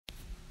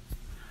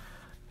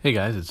Hey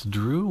guys, it's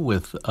Drew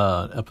with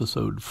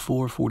episode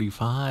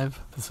 445.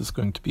 This is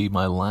going to be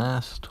my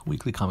last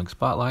weekly comic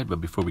spotlight,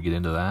 but before we get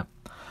into that,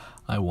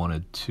 I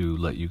wanted to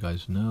let you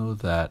guys know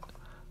that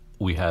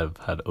we have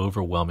had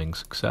overwhelming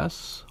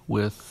success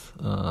with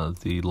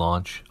the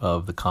launch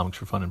of the Comics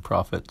for Fun and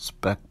Profit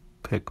spec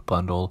pick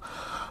bundle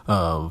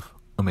of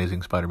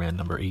Amazing Spider-Man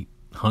number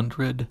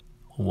 800,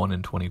 1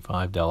 in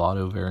 25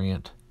 Del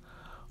variant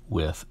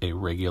with a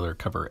regular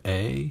cover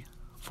A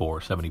for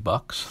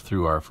 $70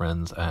 through our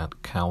friends at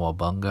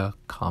Cowabunga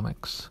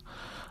Comics.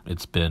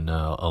 It's been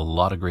a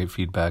lot of great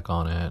feedback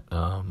on it.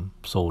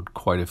 Sold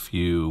quite a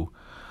few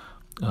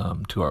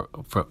to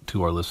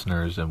our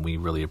listeners, and we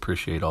really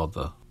appreciate all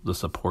the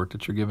support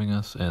that you're giving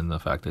us and the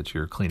fact that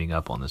you're cleaning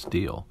up on this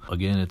deal.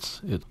 Again,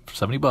 it's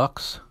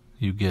 $70.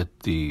 You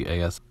get the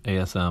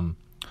ASM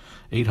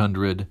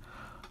 800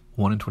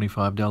 1 in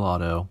 25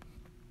 Del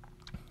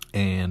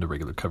and a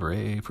regular cover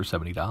A for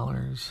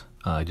 $70.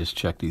 I just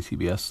checked the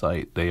CBS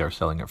site. They are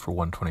selling it for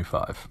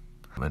 $125.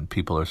 And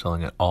people are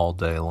selling it all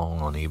day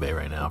long on eBay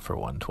right now for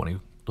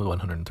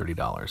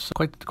 $130. So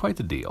quite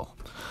the deal.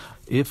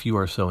 If you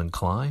are so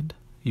inclined,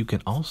 you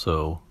can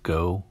also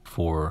go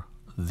for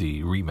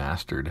the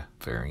remastered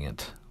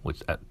variant, which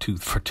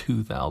for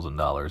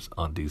 $2,000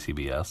 on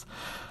DCBS,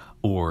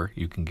 or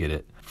you can get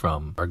it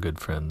from our good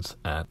friends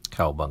at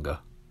Cowabunga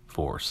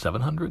for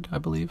 $700, I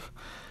believe.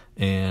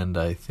 And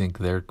I think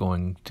they're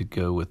doing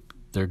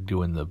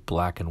the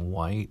black and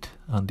white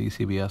on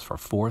DCBS for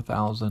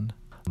 $4,000,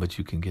 but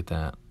you can get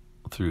that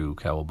through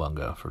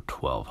Cowabunga for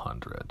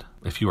 $1,200.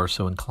 If you are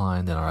so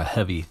inclined and are a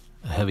heavy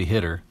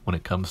hitter when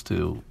it comes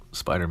to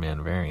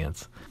Spider-Man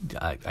variants,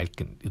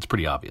 it's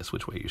pretty obvious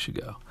which way you should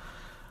go.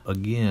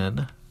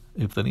 Again,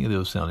 if any of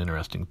those sound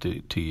interesting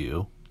to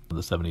you, the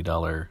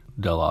 $70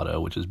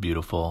 Del, which is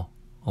beautiful,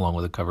 along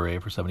with a cover A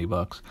for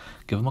 $70,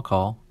 give them a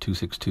call,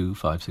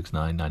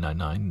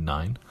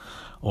 262-569-9999,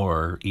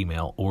 or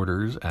email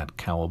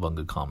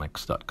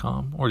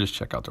orders@cowabungacomics.com, or just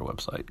check out their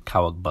website,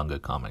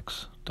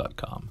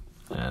 cowabungacomics.com.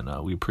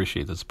 And we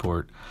appreciate the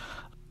support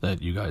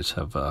that you guys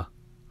have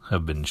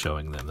been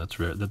showing them. That's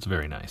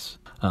very nice.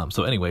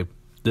 So anyway,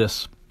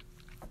 this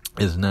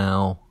is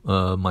now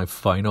my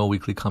final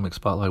weekly comic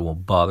spotlight. I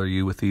won't bother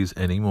you with these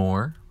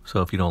anymore.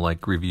 So if you don't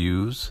like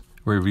review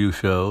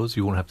shows,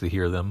 you won't have to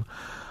hear them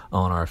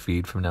on our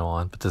feed from now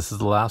on. But this is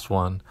the last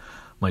one,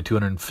 my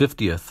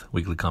 250th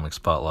weekly comic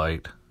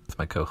spotlight with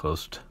my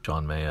co-host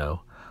John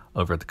Mayo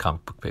over at the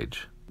Comic Book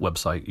Page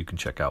website. You can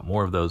check out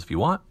more of those if you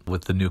want.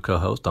 With the new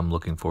co-host, I'm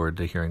looking forward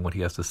to hearing what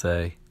he has to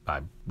say.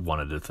 I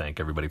wanted to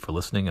thank everybody for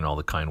listening and all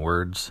the kind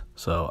words,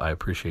 so I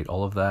appreciate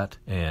all of that.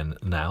 And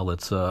now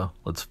let's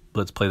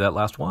play that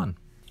last one.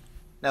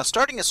 Now,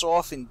 starting us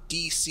off in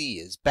DC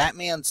is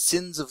Batman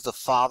Sins of the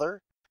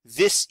Father.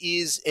 This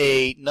is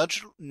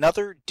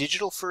another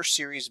digital-first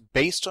series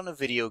based on a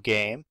video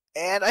game,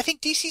 and I think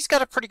DC's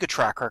got a pretty good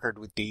track record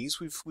with these.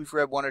 We've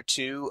read one or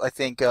two. I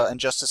think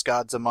Injustice: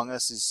 Gods Among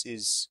Us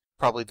is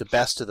probably the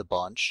best of the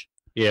bunch.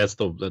 Yeah,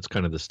 that's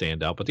kind of the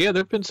standout. But yeah,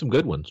 there've been some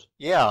good ones.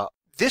 Yeah,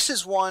 this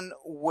is one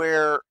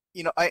where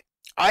I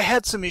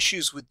had some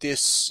issues with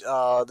this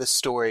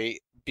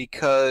story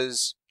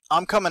because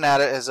I'm coming at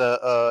it as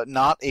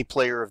not a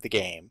player of the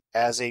game,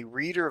 as a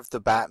reader of the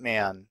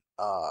Batman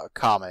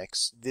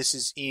comics. This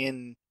is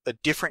in a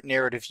different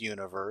narrative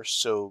universe,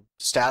 so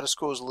status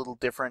quo is a little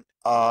different,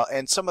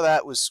 and some of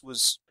that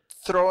was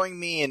throwing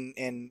me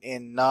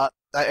in not.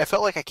 I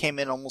felt like I came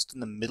in almost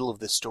in the middle of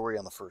this story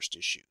on the first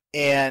issue,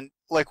 and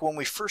like when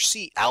we first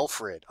see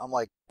Alfred, I'm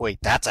like, wait,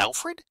 that's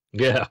Alfred?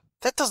 Yeah,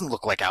 that doesn't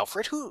look like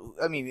Alfred. Who?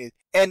 I mean,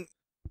 and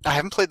I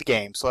haven't played the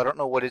game, so I don't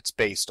know what it's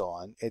based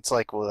on. It's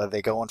like, well, are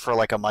they going for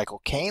like a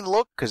Michael Caine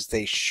look? Because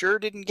they sure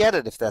didn't get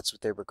it if that's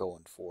what they were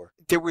going for.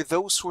 There were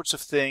those sorts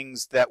of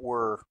things that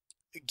were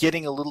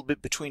getting a little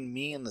bit between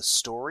me and the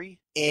story,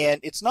 and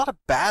it's not a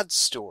bad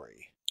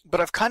story.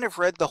 But I've kind of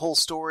read the whole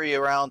story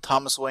around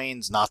Thomas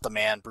Wayne's not the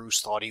man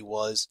Bruce thought he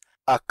was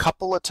a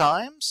couple of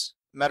times.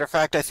 Matter of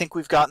fact, I think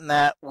we've gotten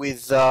that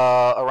with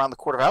around the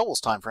Court of Owls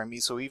time frame,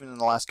 so even in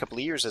the last couple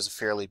of years as a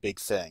fairly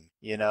big thing,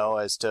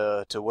 as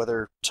to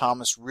whether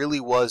Thomas really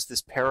was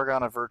this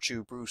paragon of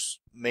virtue Bruce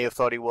may have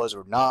thought he was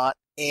or not.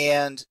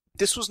 And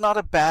this was not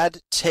a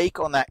bad take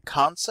on that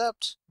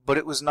concept, but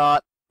it was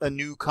not a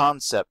new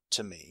concept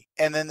to me.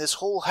 And then this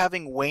whole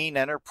having Wayne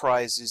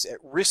Enterprises at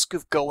risk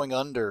of going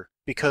under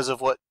because of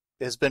what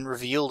has been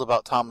revealed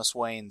about Thomas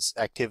Wayne's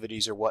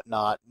activities or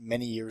whatnot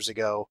many years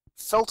ago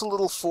felt a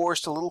little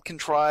forced, a little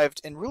contrived,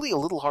 and really a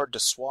little hard to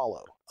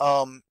swallow.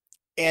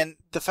 And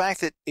the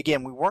fact that,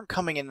 again, we weren't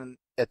coming in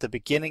at the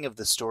beginning of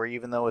the story,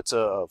 even though it's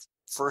a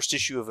first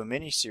issue of a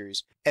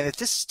miniseries, and that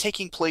this is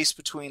taking place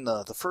between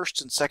the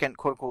first and second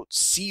quote-unquote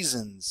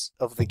seasons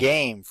of the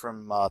game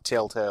from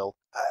Telltale.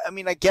 I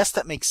mean, I guess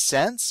that makes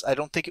sense. I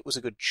don't think it was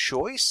a good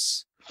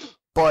choice,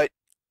 but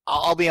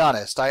I'll be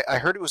honest, I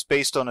heard it was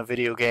based on a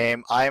video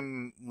game.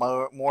 I'm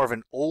more of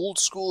an old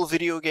school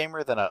video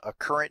gamer than a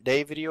current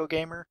day video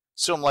gamer.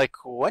 So I'm like,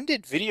 when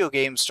did video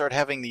games start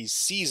having these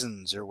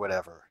seasons or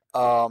whatever?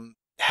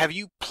 have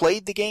you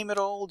played the game at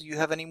all? Do you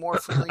have any more I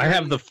have familiarity?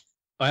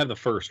 I have the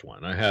first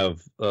one. I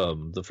have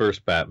the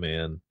first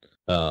Batman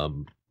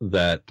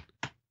that,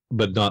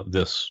 but not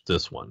this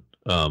one.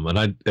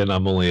 And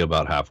I'm only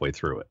about halfway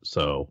through it,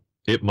 so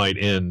it might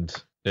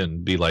end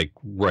and be like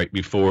right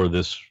before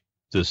this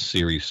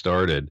series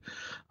started.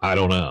 I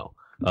don't know.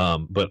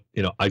 But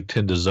I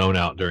tend to zone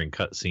out during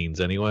cutscenes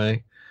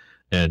anyway,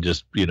 and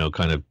just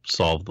kind of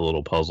solve the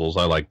little puzzles.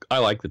 I like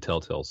the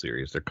Telltale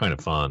series. They're kind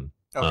of fun.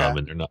 Okay.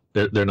 And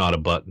they're not a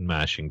button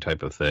mashing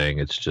type of thing.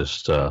 It's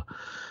just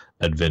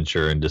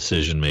adventure and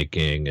decision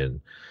making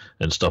and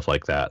stuff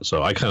like that.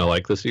 So I kind of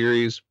like the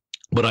series,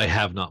 but I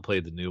have not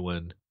played the new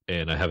one,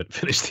 and I haven't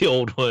finished the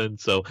old one.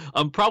 So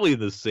I'm probably in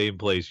the same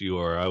place you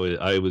are.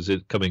 I was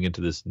coming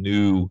into this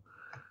new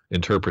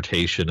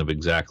interpretation of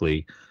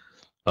exactly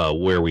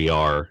where we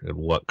are and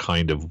what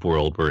kind of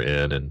world we're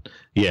in. And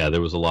yeah,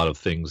 there was a lot of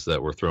things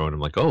that were thrown. I'm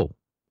like, oh,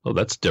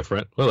 that's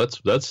different. Well,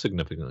 that's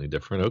significantly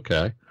different.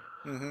 Okay.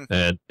 Hmm.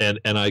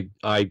 And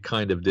I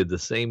kind of did the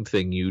same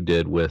thing you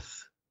did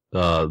with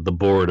the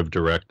board of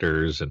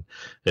directors, and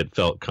it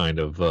felt kind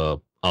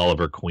of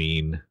Oliver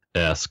Queen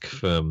esque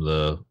from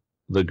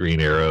the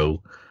Green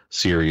Arrow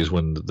series,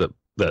 when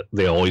that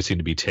they always seem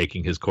to be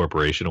taking his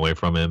corporation away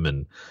from him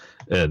and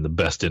the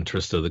best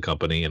interest of the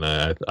company. And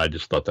I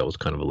just thought that was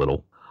kind of a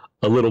little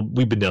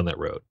we've been down that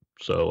road.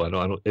 So I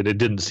don't it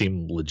didn't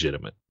seem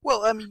legitimate.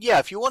 Well, I mean, yeah,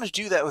 if you want to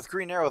do that with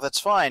Green Arrow, that's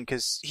fine,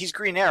 because he's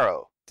Green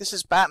Arrow. This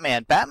is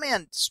Batman.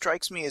 Batman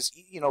strikes me as,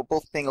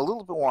 both being a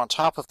little bit more on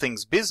top of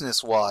things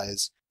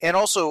business-wise, and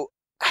also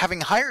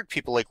having hired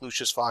people like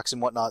Lucius Fox and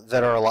whatnot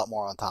that are a lot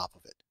more on top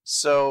of it.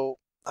 So,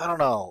 I don't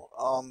know.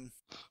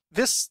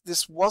 This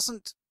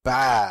wasn't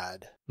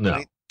bad. No. I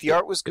mean, the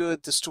art was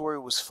good, the story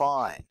was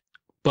fine.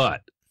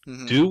 But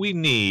Mhm. do we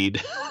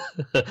need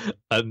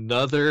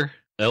another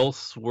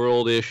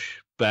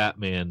Elseworld-ish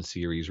Batman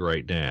series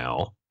right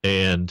now?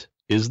 And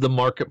is the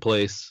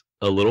marketplace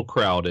a little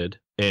crowded?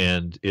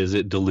 And is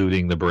it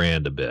diluting the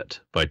brand a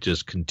bit by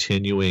just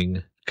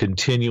continuing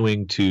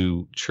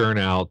to churn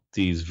out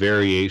these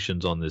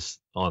variations on this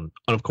on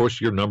of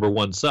course your number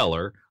one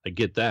seller? I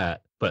get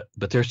that, but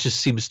there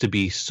just seems to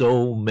be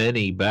so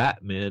many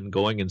Batmen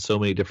going in so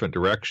many different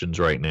directions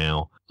right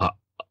now.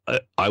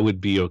 I would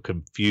be a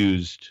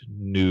confused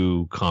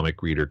new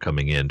comic reader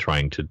coming in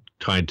trying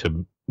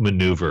to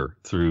maneuver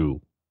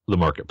through the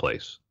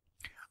marketplace.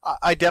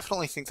 I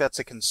definitely think that's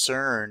a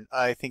concern.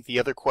 I think the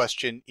other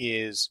question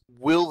is,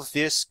 will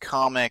this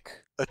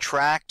comic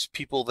attract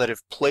people that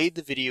have played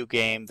the video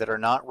game that are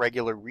not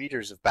regular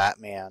readers of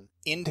Batman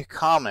into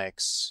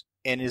comics?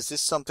 And is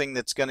this something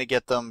that's going to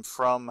get them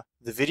from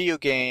the video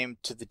game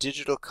to the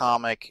digital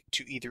comic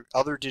to either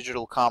other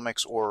digital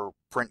comics or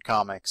print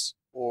comics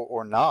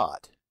or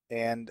not?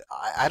 And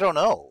I don't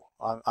know.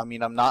 I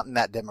mean, I'm not in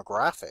that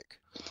demographic.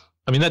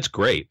 I mean, that's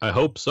great. I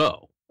hope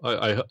so.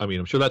 I mean,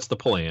 I'm sure that's the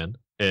plan.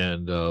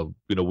 And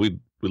we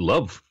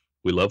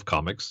love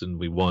comics, and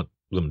we want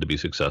them to be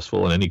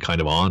successful. And any kind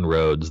of on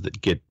roads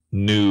that get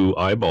new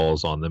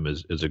eyeballs on them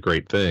is a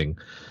great thing.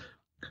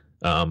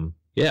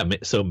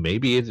 So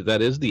maybe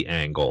that is the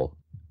angle,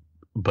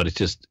 but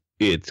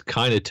it's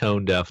kind of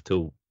tone deaf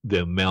to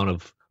the amount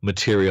of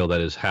material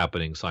that is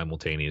happening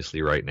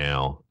simultaneously right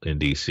now in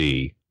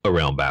DC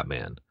around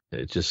Batman.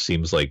 It just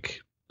seems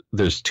like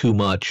there's too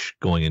much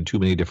going in too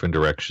many different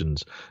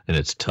directions, and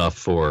it's tough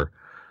for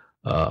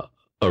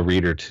a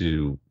reader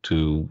to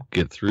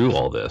get through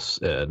all this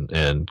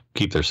and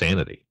keep their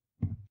sanity.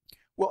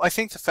 Well, I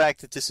think the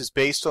fact that this is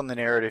based on the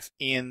narrative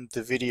in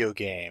the video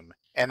game,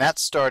 and that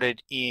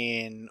started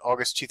in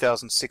August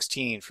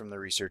 2016 from the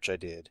research I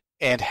did,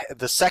 and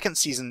the second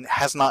season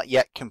has not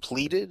yet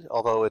completed,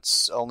 although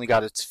it's only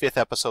got its 5th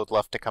episode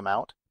left to come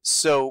out.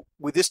 So,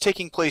 with this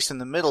taking place in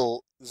the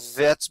middle,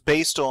 that's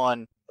based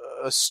on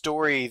a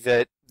story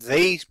that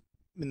they,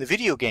 in the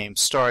video game,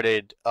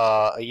 started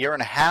a year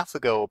and a half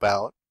ago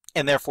about,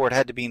 and therefore it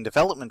had to be in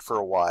development for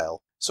a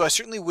while. So I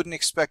certainly wouldn't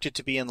expect it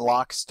to be in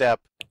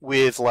lockstep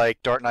with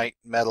like Dark Knight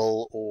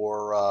Metal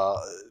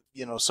or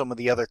some of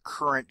the other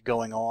current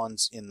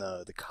going-ons in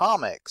the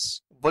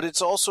comics. But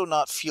it's also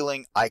not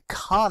feeling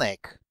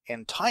iconic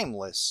and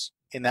timeless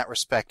in that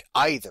respect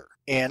either.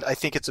 And I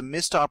think it's a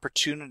missed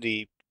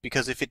opportunity,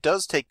 because if it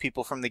does take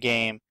people from the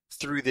game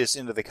through this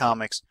into the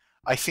comics,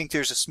 I think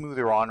there's a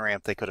smoother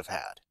on-ramp they could have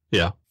had.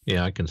 Yeah,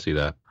 I can see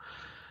that.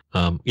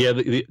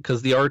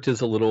 Because the art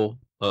is a little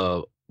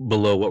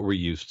below what we're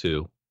used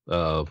to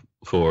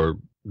for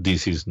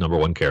DC's number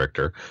one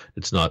character.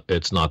 It's not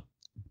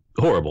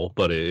horrible,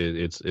 but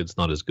it's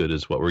not as good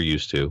as what we're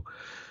used to.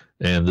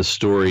 And the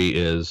story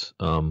is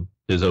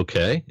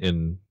okay,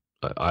 and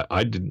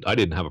I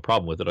didn't have a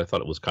problem with it. I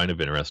thought it was kind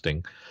of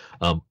interesting.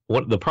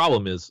 What the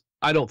problem is,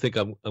 I don't think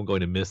I'm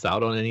going to miss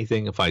out on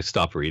anything if I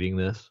stop reading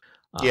this.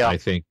 Yeah. I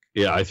think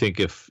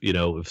if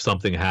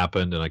something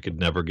happened and I could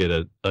never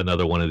get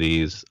another one of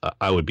these,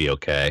 I would be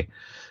okay.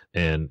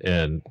 And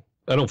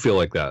I don't feel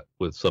like that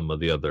with some of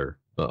the other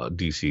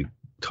DC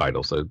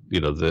titles.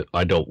 That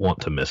I don't want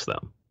to miss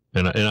them.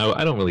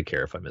 I don't really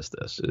care if I miss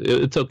this.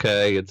 It's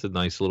okay. It's a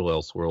nice little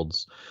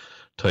Elseworlds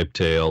type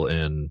tale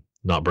and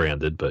not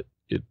branded, but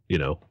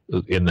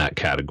in that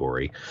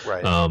category.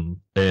 Right.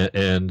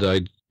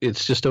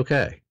 It's just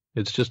okay.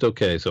 It's just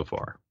okay so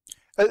far.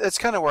 That's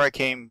kind of where I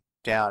came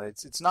down.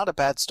 It's not a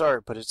bad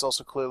start, but it's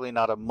also clearly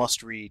not a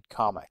must-read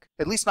comic.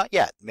 At least not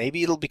yet.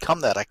 Maybe it'll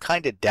become that. I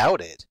kind of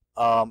doubt it.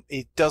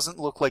 It doesn't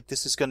look like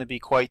this is going to be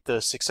quite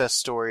the success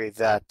story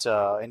that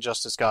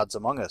Injustice: Gods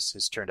Among Us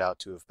has turned out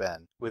to have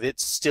been. With it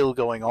still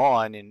going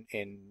on in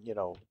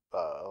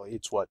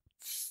its what,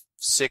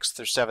 sixth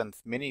or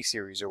seventh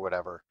miniseries or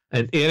whatever.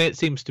 And it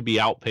seems to be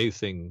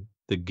outpacing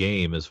the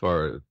game as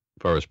far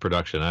as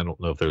production. I don't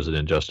know if there's an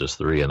Injustice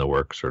 3 in the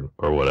works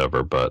or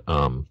whatever, but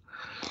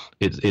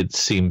it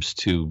seems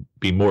to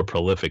be more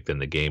prolific than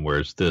the game,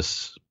 whereas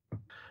this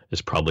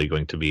is probably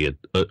going to be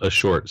a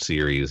short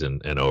series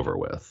and over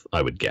with,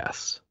 I would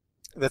guess.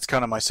 That's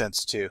kind of my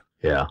sense too.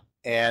 Yeah.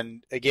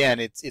 And again,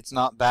 it's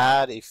not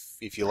bad.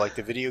 If you like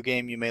the video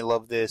game, you may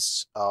love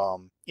this.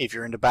 If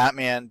you're into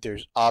Batman,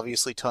 there's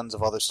obviously tons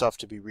of other stuff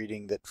to be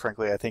reading that,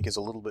 frankly, I think is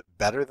a little bit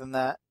better than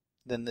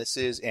this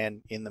is,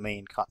 and in the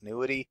main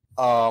continuity.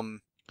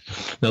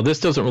 Now, this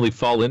doesn't really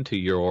fall into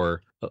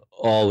your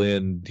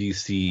all-in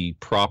DC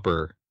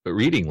proper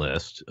reading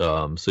list.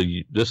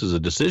 This is a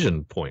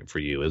decision point for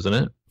you, isn't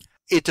it?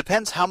 It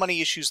depends how many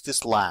issues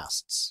this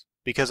lasts,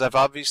 because I've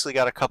obviously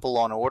got a couple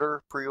on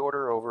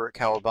pre-order over at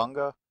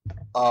Cowabunga.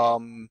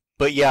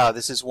 But yeah,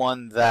 this is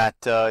one that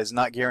is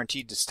not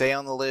guaranteed to stay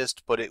on the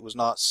list, but it was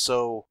not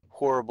so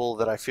horrible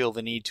that I feel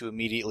the need to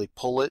immediately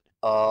pull it.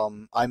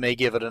 I may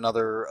give it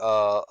another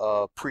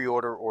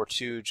pre-order or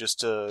two just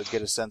to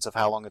get a sense of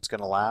how long it's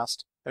going to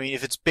last. I mean,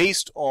 if it's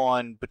based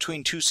on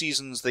between 2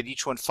 seasons that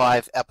each went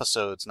 5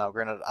 episodes, now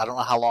granted, I don't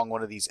know how long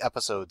one of these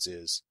episodes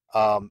is.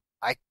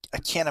 I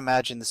can't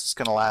imagine this is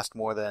going to last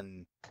more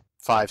than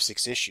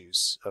 5-6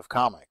 issues of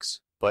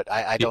comics, but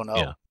I don't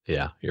know.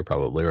 Yeah, you're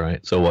probably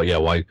right. So,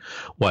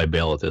 why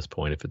bail at this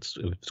point if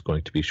it's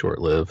going to be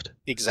short-lived?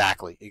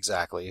 Exactly.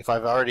 If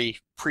I've already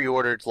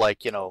pre-ordered,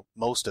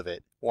 most of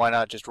it, why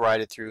not just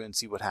ride it through and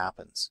see what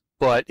happens?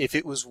 But if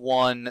it was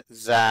one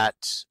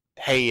that,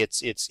 hey,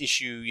 it's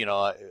issue,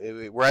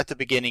 we're at the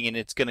beginning and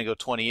it's going to go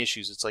 20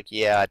 issues, it's like,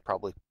 yeah, I'd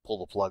probably pull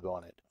the plug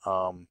on it.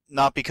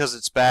 Not because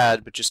it's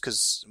bad, but just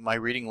because my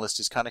reading list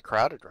is kind of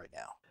crowded right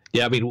now.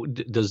 Yeah, I mean,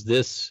 does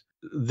this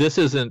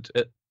isn't...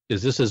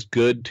 Is this as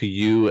good to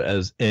you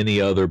as any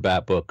other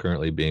Bat book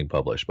currently being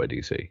published by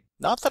DC?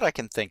 Not that I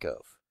can think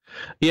of.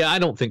 Yeah, I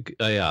don't think.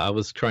 I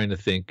was trying to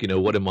think.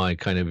 What am I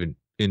kind of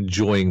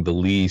enjoying the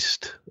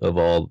least of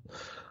all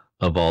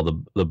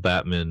the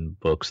Batman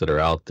books that are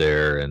out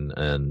there?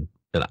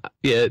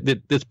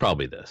 It's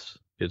probably this.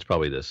 It's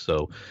probably this.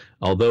 So,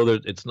 although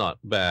it's not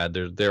bad,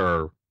 there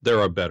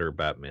are better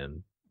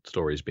Batman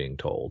stories being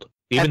told.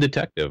 Even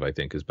Detective, I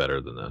think, is better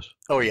than this.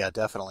 Oh yeah,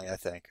 definitely. I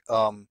think.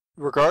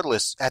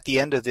 Regardless, at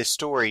the end of this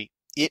story,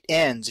 it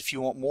ends. If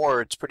you want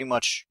more, it's pretty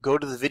much go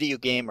to the video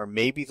game, or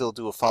maybe they'll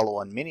do a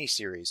follow-on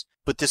miniseries.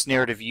 But this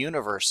narrative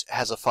universe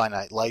has a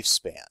finite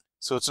lifespan.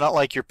 So it's not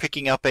like you're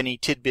picking up any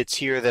tidbits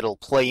here that'll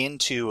play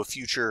into a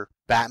future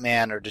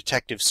Batman or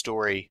detective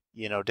story,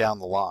 down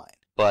the line.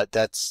 But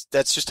that's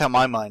just how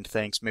my mind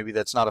thinks. Maybe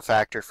that's not a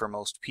factor for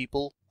most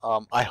people.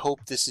 I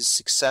hope this is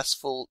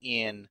successful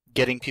in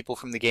getting people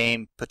from the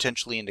game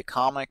potentially into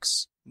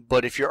comics.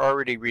 But if you're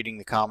already reading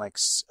the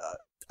comics,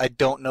 I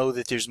don't know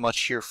that there's much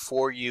here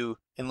for you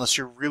unless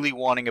you're really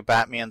wanting a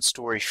Batman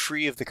story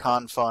free of the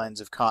confines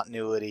of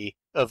continuity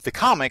of the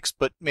comics,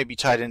 but maybe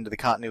tied into the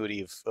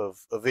continuity of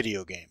a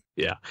video game.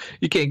 Yeah,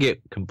 you can't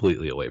get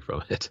completely away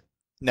from it.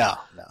 No.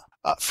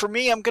 For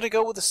me, I'm going to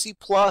go with a C+.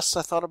 I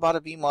thought about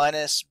a B-,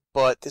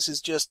 but this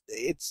is just,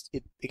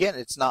 again,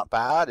 it's not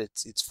bad.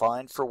 It's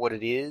fine for what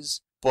it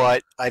is,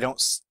 but I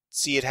don't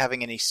see it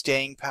having any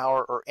staying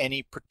power or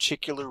any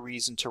particular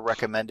reason to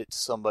recommend it to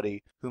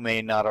somebody who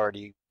may not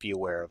already be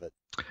aware of it.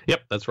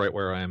 Yep, that's right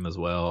where I am as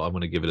well. I'm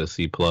going to give it a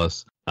C+.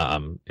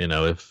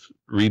 If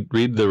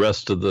read the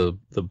rest of the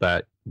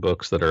Bat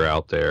books that are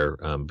out there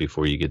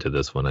before you get to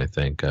this one. I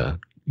think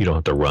you don't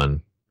have to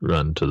run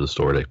to the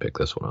store to pick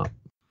this one up.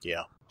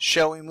 Yeah.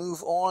 Shall we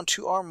move on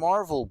to our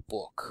Marvel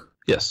book?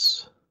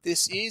 Yes.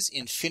 This is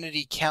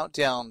Infinity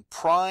Countdown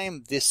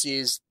Prime. This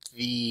is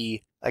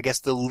the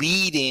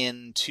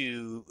lead-in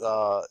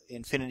to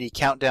Infinity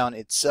Countdown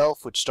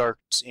itself, which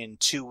starts in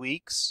 2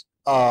 weeks,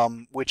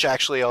 which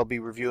actually I'll be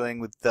reviewing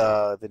with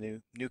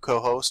the new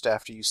co-host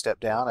after you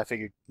step down. I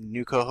figured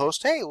new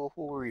co-host, hey, we'll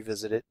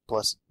revisit it.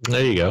 Plus,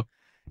 there you go.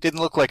 Didn't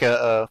look like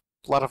a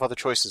lot of other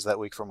choices that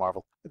week for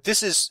Marvel.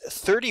 This is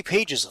 30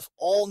 pages of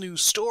all new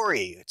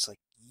story. It's like,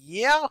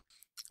 yeah,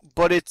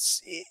 but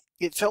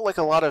it felt like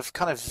a lot of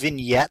kind of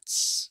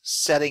vignettes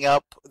setting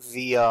up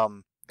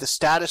the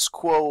status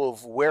quo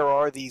of where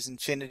are these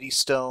Infinity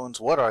Stones,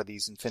 what are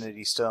these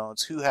Infinity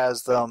Stones, who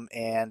has them,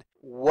 and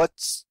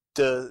what's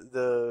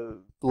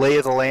the lay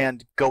of the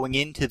land going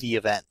into the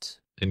event.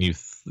 And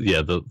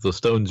the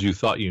stones you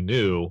thought you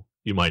knew,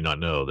 you might not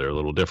know. They're a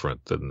little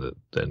different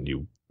than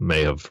you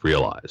may have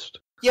realized.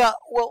 Yeah,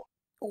 well,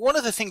 One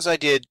of the things I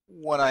did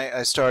when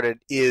I started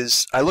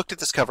is I looked at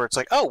this cover. It's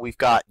like, oh, we've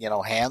got,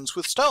 hands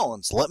with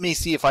stones. Let me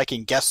see if I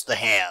can guess the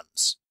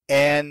hands.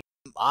 And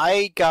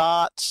I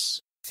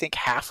got, I think,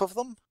 half of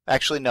them.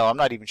 Actually, no, I'm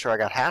not even sure I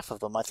got half of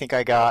them. I think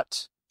I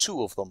got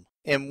two of them.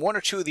 And one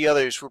or two of the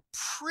others were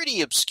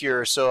pretty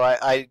obscure, so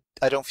I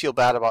don't feel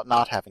bad about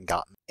not having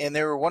gotten. And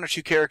there were one or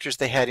two characters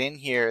they had in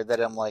here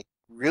that I'm like,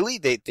 really?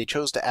 They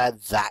chose to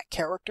add that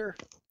character?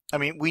 I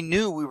mean, we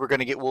knew we were going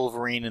to get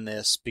Wolverine in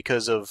this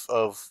because of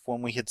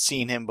when we had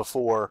seen him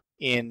before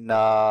in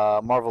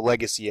Marvel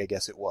Legacy, I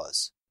guess it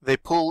was. They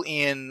pull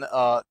in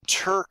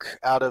Turk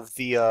out of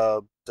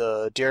the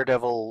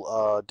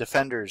Daredevil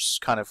Defenders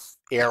kind of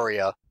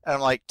area. And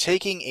I'm like,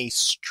 taking a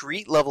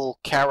street-level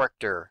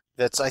character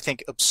that's, I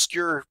think,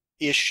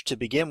 obscure-ish to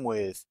begin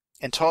with,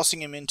 and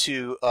tossing him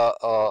into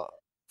a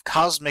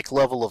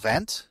cosmic-level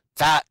event,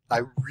 that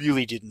I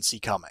really didn't see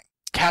coming.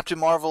 Captain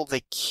Marvel,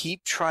 they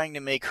keep trying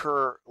to make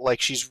her like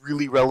she's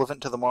really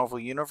relevant to the Marvel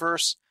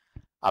Universe.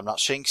 I'm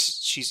not saying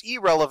she's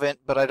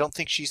irrelevant, but I don't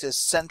think she's as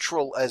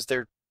central as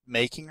they're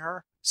making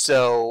her.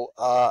 So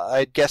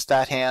I'd guess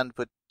that hand,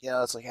 but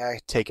it's like,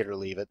 take it or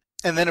leave it.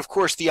 And then, of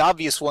course, the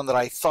obvious one that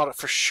I thought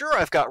for sure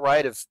I've got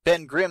right of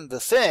Ben Grimm, the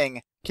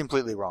Thing,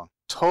 completely wrong.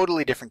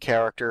 Totally different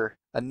character.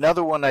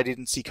 Another one I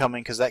didn't see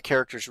coming because that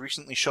character's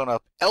recently shown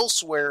up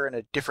elsewhere in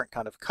a different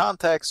kind of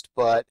context.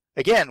 But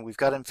again, we've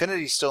got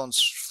Infinity Stones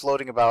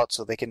floating about,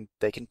 so they can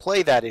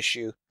play that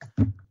issue.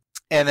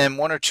 And then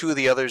one or two of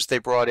the others they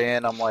brought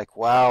in, I'm like,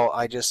 wow,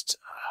 I don't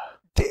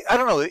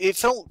know. It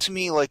felt to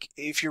me like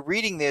if you're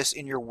reading this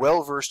and you're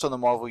well versed on the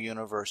Marvel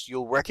Universe,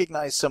 you'll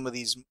recognize some of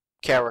these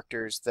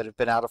characters that have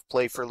been out of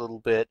play for a little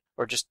bit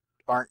or just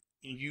aren't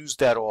used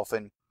that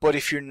often. But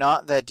if you're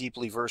not that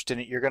deeply versed in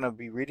it, you're going to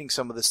be reading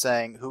some of this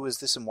saying, who is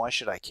this and why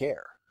should I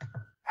care?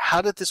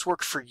 How did this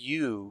work for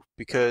you?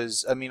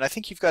 Because, I mean, I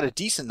think you've got a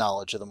decent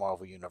knowledge of the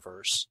Marvel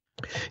Universe.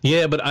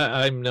 Yeah, but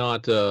I'm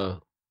not...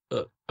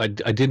 I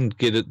didn't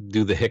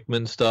do the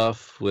Hickman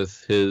stuff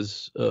with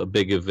his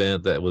big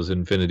event that was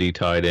Infinity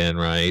tied in,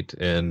 right?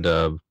 And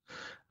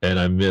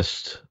I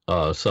missed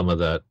some of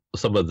the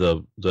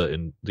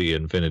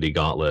Infinity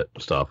Gauntlet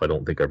stuff. I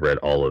don't think I've read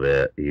all of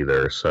it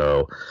either.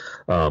 So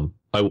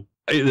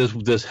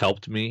this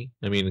helped me.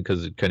 I mean,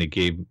 because it kind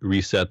of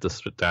reset the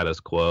status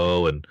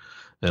quo and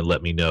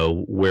let me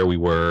know where we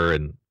were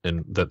and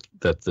that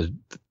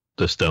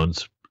the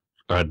stones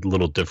had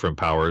little different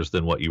powers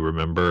than what you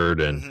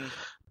remembered. And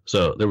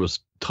so there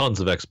was tons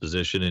of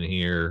exposition in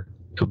here,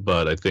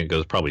 but I think it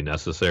was probably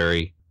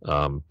necessary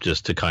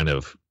just to kind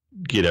of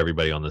get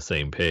everybody on the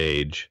same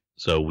page.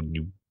 So when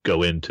you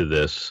go into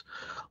this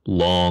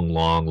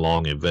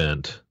long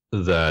event,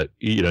 that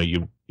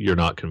you're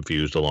not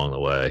confused along the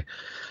way.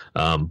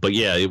 But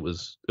yeah, it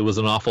was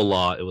an awful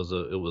lot. It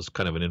was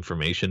kind of an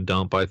information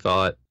dump, I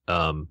thought.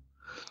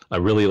 I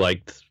really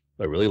liked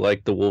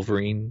the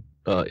Wolverine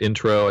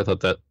intro. I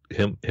thought that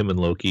him and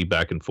Loki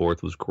back and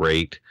forth was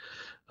great.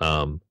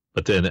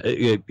 But then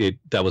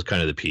that was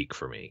kind of the peak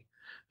for me.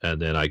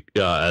 And then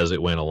as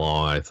it went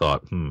along, I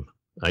thought,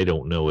 I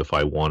don't know if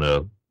I want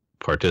to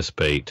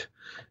participate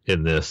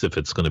in this, if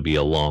it's going to be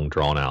a long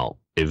drawn out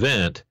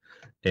event.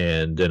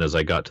 And then as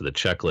I got to the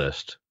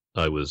checklist,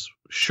 I was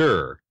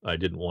sure I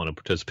didn't want to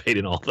participate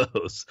in all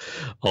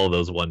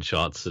those one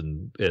shots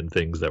and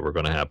things that were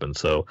going to happen.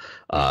 So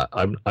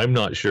I'm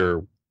not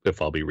sure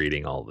if I'll be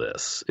reading all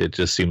this. It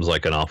just seems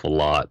like an awful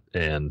lot,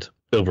 and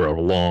over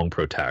a long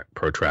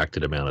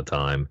protracted amount of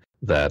time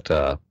that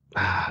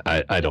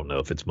I don't know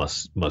if it's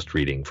must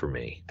reading for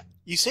me.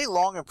 You say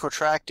long and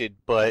protracted,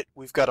 but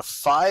we've got a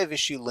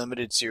 5-issue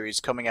limited series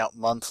coming out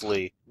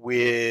monthly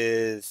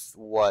with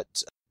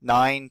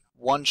 9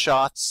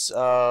 one-shots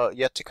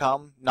yet to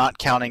come, not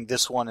counting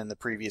this one and the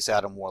previous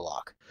Adam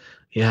Warlock.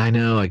 Yeah, I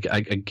know. I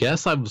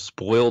guess I'm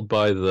spoiled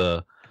by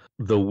the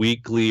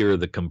weekly or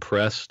the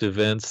compressed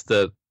events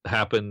that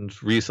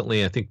happened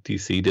recently. I think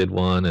DC did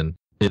one, and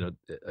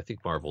I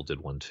think Marvel did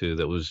one too.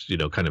 That was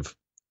kind of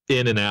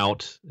in and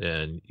out,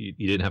 and you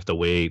didn't have to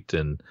wait.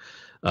 And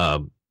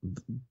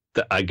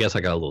I guess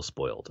I got a little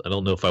spoiled. I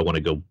don't know if I want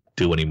to go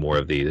do any more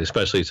of these,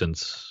 especially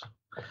since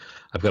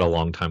I've got a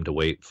long time to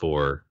wait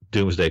for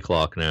Doomsday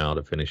Clock now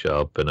to finish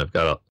up, and I've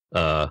got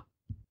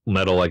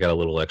Metal. I got a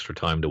little extra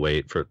time to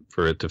wait for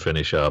it to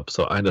finish up.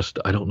 So I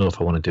don't know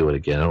if I want to do it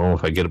again. I don't know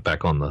if I get it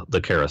back on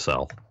the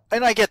carousel.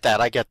 And I get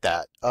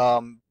that.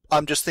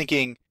 I'm just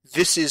thinking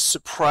this is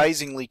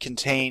surprisingly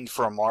contained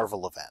for a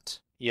Marvel event.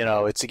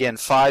 It's again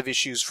 5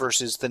 issues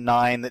versus the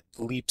 9 that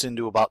leaps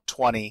into about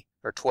 20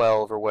 or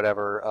 12 or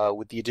whatever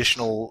with the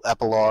additional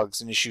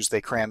epilogues and issues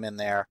they cram in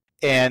there.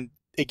 And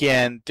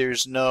again,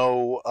 there's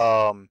no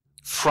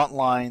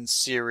Frontline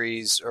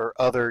series or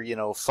other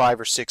 5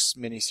 or 6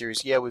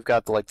 miniseries. Yeah, we've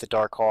got the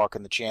Dark Hawk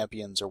and the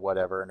Champions or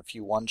whatever and a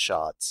few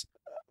one-shots.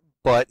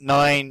 But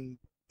 9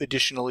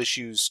 additional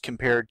issues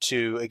compared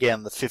to,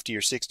 again, the 50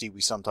 or 60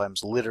 we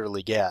sometimes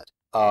literally get.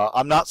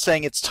 I'm not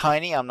saying it's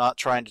tiny. I'm not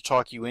trying to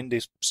talk you into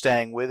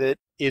staying with it.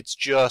 It's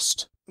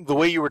just the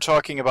way you were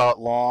talking about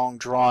long,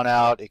 drawn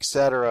out,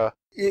 etc.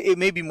 It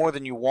may be more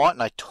than you want,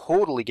 and I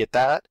totally get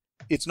that.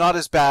 It's not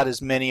as bad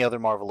as many other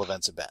Marvel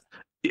events have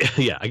been.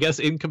 Yeah, I guess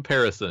in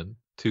comparison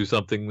to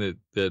something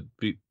that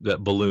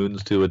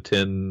balloons to a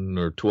 10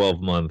 or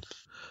 12 month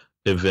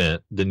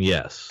event, then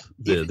yes,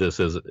 this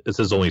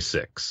is only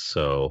 6.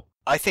 So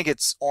I think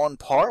it's on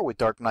par with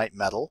Dark Knight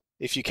Metal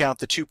if you count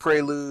the 2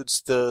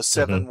 preludes, the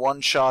 7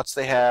 one-shots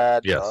they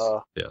had. Yes,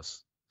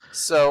 yes.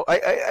 So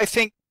I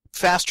think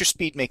faster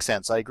speed makes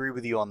sense. I agree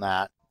with you on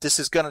that. This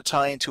is going to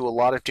tie into a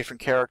lot of different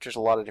characters,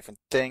 a lot of different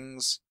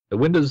things.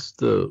 When does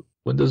the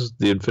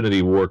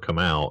Infinity War come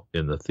out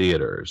in the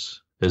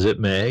theaters? Is it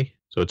May?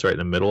 So it's right in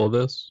the middle of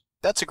this?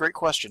 That's a great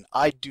question.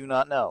 I do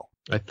not know.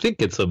 I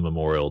think it's a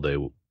Memorial Day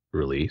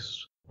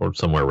release or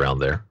somewhere around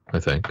there, I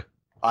think.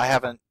 I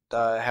haven't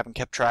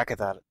kept track of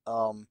that.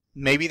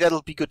 Maybe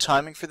that'll be good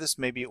timing for this.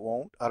 Maybe it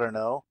won't. I don't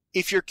know.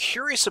 If you're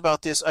curious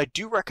about this, I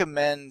do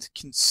recommend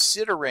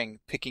considering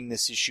picking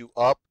this issue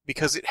up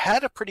because it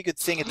had a pretty good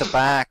thing at the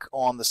back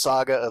on the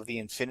saga of the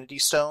Infinity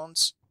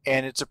Stones,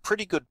 and it's a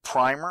pretty good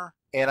primer,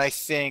 and I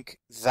think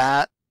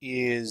that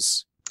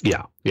is...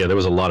 Yeah, there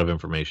was a lot of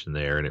information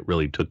there, and it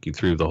really took you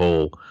through the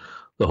whole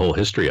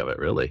history of it,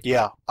 really.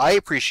 Yeah, I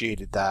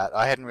appreciated that.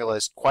 I hadn't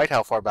realized quite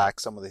how far back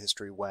some of the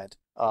history went.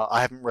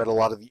 I haven't read a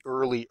lot of the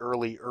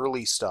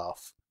early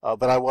stuff.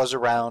 But I was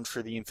around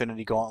for the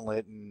Infinity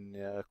Gauntlet and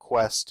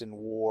Quest and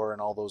War and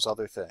all those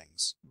other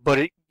things. But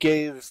it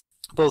gave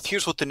both,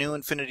 here's what the new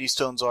Infinity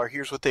Stones are,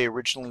 here's what they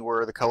originally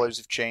were, the colors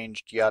have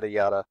changed, yada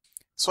yada.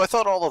 So I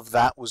thought all of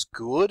that was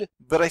good,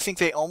 but I think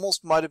they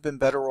almost might have been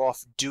better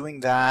off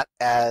doing that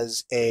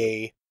as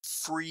a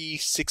free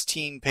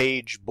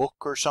 16-page book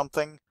or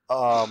something,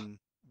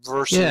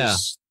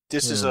 versus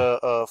this is a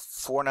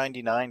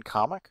 $4.99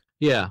 comic.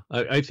 Yeah,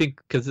 I think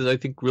because I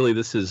think really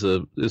this is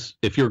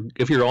if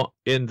you're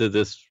into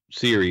this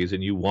series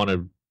and you want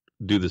to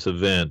do this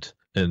event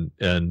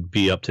and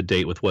be up to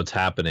date with what's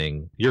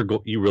happening, you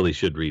really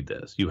should read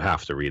this. You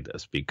have to read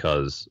this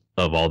because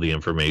of all the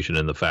information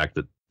and the fact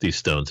that these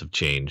stones have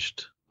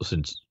changed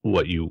since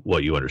what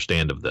you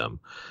understand of them.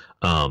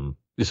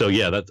 So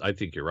yeah, I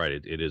think you're right.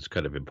 It is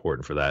kind of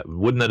important for that.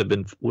 Wouldn't that have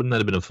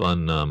been a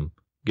fun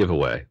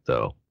giveaway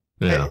though?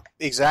 Yeah.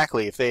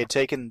 Exactly. If they had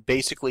taken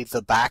basically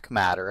the back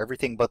matter,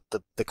 everything but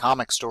the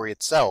comic story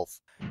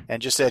itself,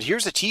 and just said,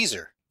 here's a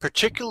teaser,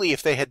 particularly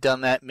if they had done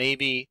that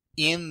maybe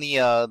in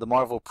the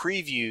Marvel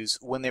previews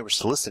when they were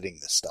soliciting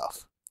this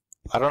stuff.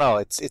 I don't know.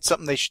 It's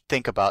something they should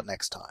think about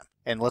next time.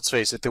 And let's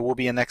face it, there will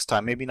be a next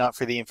time. Maybe not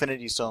for the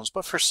Infinity Stones,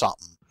 but for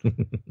something.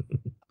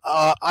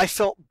 I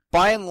felt,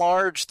 by and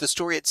large, the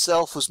story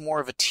itself was more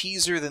of a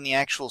teaser than the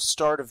actual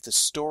start of the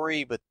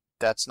story, but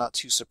that's not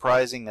too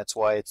surprising. That's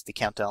why it's the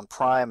Countdown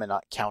Prime and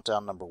not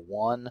Countdown number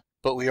 1.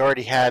 But we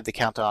already had the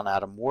Countdown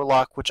Adam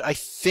Warlock, which I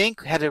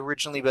think had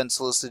originally been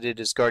solicited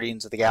as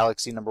Guardians of the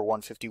Galaxy number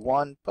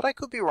 151, but I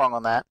could be wrong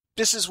on that.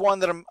 This is one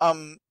that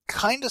I'm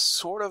kind of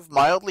sort of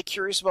mildly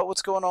curious about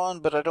what's going on,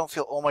 but I don't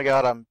feel, oh my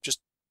god, I'm just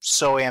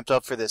so amped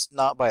up for this.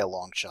 Not by a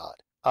long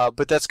shot.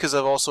 But that's because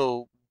I've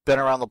also been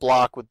around the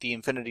block with the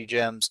Infinity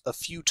Gems a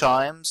few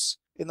times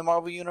in the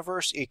Marvel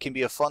Universe. It can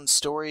be a fun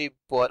story,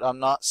 but I'm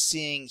not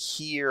seeing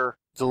here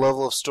the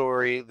level of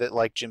story that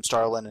like Jim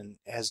Starlin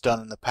has done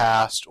in the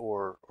past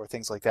or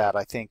things like that.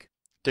 I think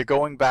they're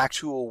going back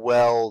to a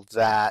well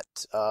that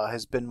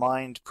has been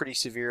mined pretty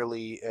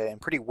severely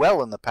and pretty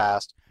well in the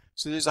past.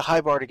 So there's a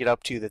high bar to get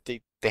up to that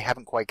they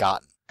haven't quite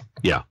gotten.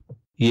 Yeah.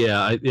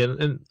 I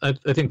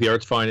think the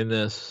art's fine in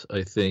this.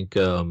 I think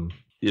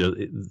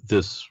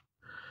this,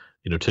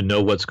 to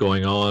know what's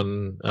going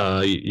on,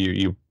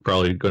 you're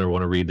probably going to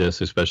want to read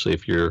this, especially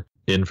if you're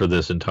in for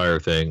this entire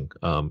thing.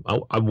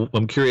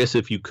 I'm curious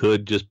if you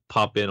could just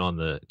pop in on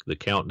the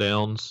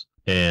countdowns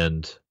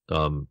and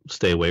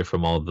stay away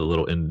from all the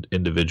little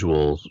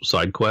individual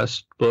side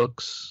quest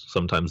books.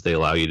 Sometimes they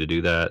allow you to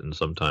do that, and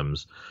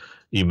sometimes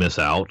you miss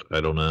out.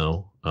 I don't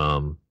know.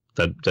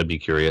 That'd be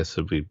curious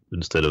if we,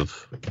 instead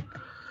of,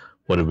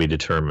 what did we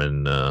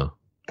determine,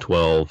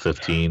 12,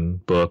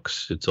 15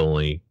 books, it's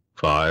only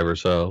 5 or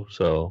so.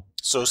 So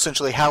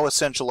essentially, how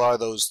essential are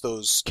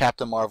those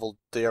Captain Marvel,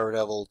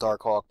 Daredevil,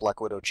 Darkhawk,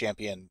 Black Widow,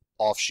 Champion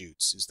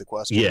offshoots is the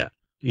question.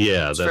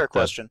 Yeah, that's a fair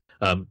question.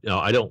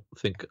 I don't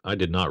think, I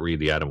did not read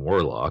the Adam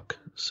Warlock,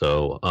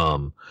 so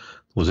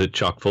was it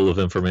chock full of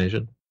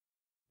information?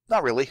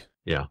 Not really.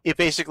 Yeah. It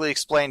basically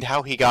explained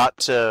how he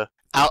got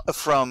out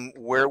from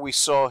where we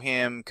saw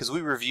him, because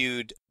we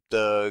reviewed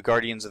the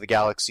Guardians of the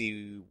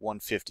Galaxy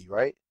 150,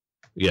 right?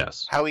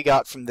 Yes. How he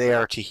got from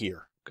there to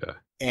here. Okay.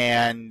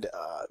 And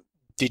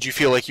did you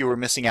feel like you were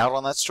missing out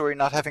on that story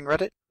not having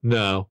read it?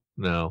 No.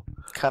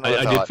 Kind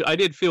of. I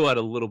did feel at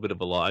a little bit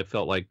of a loss. I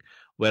felt like,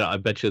 well, I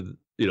bet you,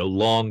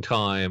 long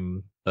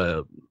time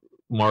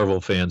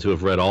Marvel fans who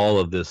have read all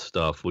of this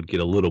stuff would get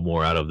a little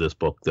more out of this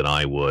book than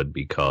I would,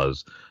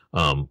 because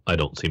I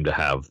don't seem to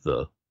have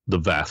the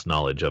vast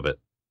knowledge of it.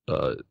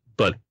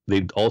 But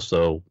they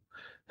also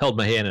held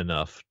my hand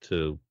enough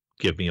to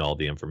give me all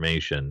the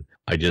information.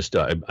 I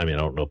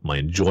don't know if my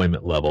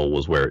enjoyment level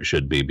was where it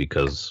should be,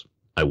 because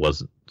I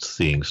wasn't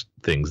seeing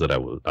things that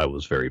I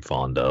was very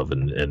fond of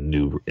and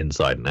knew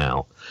inside and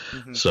out.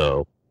 Mm-hmm.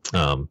 So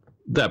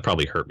that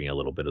probably hurt me a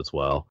little bit as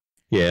well.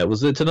 Yeah,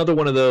 it's another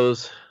one of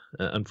those,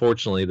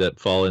 unfortunately, that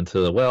fall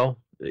into, well,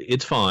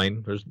 it's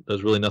fine.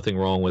 There's really nothing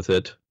wrong with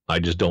it. I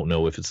just don't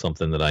know if it's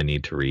something that I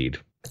need to read.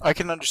 I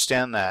can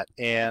understand that,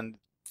 and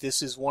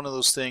this is one of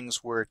those things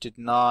where it did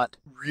not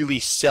really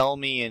sell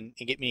me and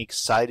get me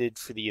excited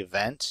for the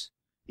event,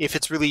 if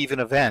it's really even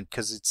an event,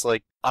 because it's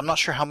like, I'm not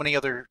sure how many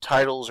other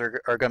titles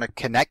are going to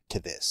connect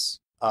to this.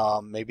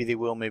 Maybe they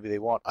will, maybe they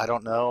won't. I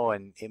don't know,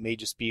 and it may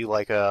just be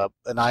like a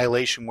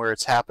Annihilation where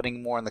it's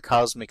happening more in the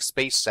cosmic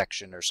space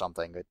section or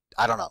something.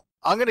 I don't know.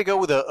 I'm going to go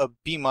with a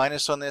B-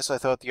 on this. I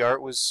thought the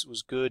art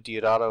was good.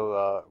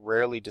 Deodato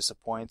rarely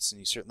disappoints, and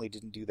he certainly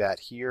didn't do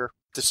that here.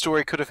 The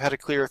story could have had a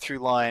clearer through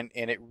line,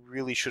 and it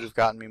really should have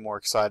gotten me more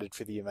excited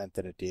for the event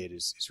than it did,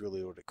 is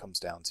really what it comes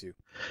down to.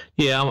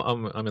 Yeah,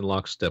 I'm in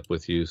lockstep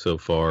with you so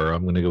far.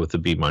 I'm going to go with the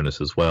B-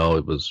 as well.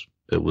 It was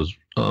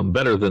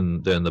better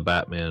than the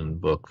Batman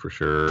book for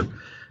sure,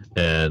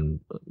 and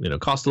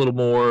cost a little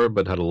more,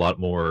 but had a lot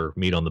more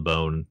meat on the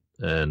bone.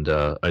 And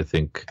I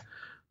think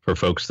for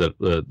folks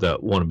that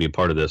want to be a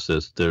part of this,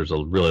 there's a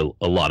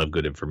lot of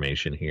good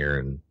information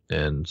here,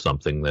 and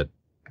something that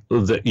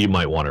you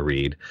might want to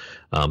read.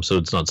 So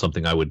it's not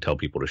something I would tell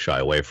people to shy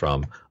away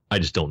from. I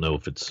just don't know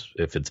if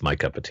it's my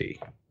cup of tea.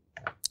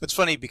 It's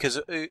funny because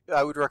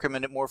I would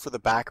recommend it more for the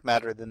back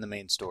matter than the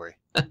main story.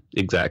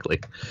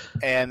 Exactly.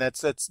 And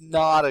that's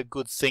not a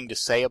good thing to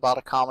say about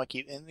a comic.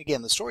 And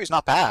again, the story's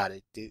not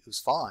bad. It was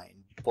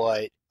fine.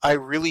 But I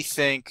really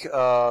think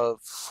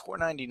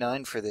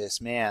 $4.99 for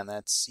this, man,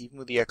 that's, even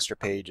with the extra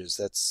pages,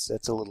 that's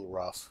a little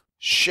rough.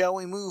 Shall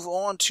we move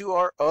on to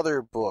our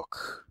other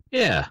book?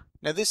 Yeah.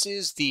 Now this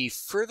is The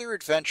Further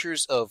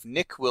Adventures of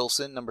Nick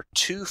Wilson, number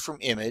 2 from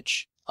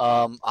Image.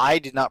 I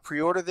did not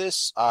pre-order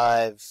this.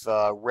 I've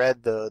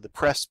read the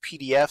pressed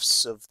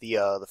PDFs of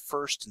the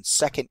first and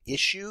second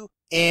issue,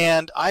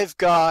 and I've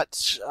got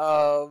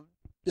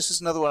this is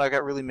another one I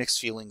got really mixed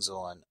feelings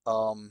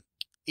on.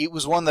 It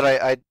was one that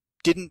I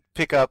didn't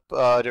pick up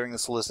during the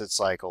solicit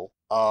cycle.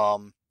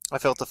 I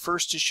felt the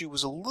first issue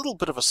was a little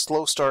bit of a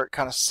slow start,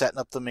 kind of setting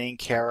up the main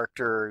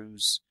character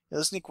who's...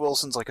 This Nick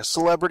Wilson's like a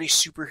celebrity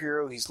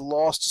superhero. He's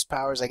lost his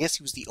powers. I guess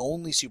he was the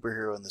only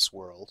superhero in this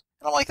world.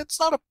 And I'm like, that's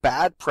not a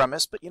bad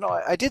premise, but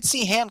I did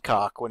see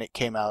Hancock when it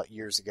came out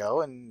years ago,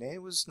 and it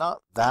was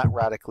not that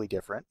radically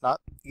different.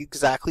 Not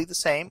exactly the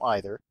same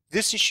either.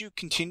 This issue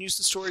continues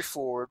the story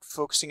forward,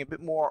 focusing a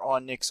bit more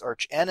on Nick's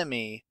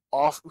archenemy,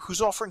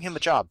 who's offering him a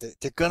job.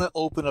 They're going to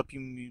open up a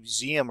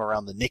museum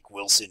around the Nick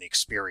Wilson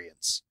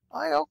experience.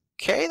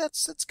 Okay,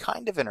 that's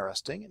kind of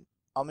interesting, and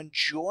I'm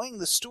enjoying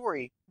the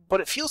story,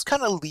 but it feels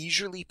kind of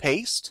leisurely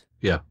paced.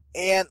 Yeah.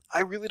 And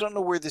I really don't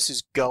know where this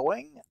is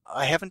going.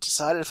 I haven't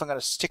decided if I'm going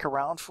to stick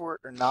around for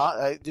it or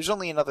not. There's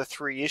only another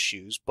 3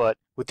 issues, but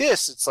with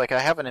this, it's like I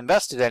haven't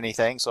invested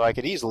anything, so I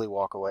could easily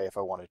walk away if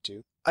I wanted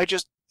to.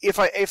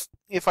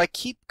 If I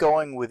keep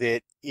going with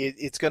it,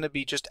 it's going to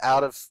be just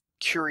out of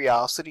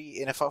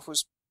curiosity, and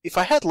if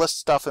I had less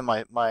stuff in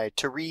my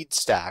to read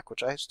stack,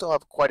 which I still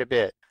have quite a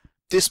bit,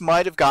 this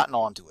might have gotten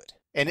onto it.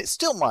 And it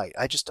still might.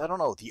 I don't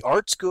know. The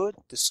art's good,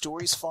 the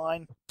story's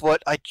fine,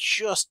 but I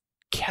just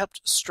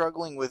kept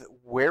struggling with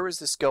where is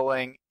this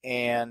going,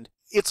 and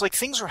it's like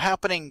things were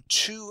happening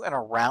to and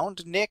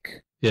around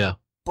Nick. Yeah.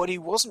 But he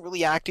wasn't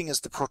really acting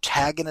as the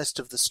protagonist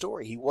of the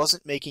story. He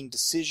wasn't making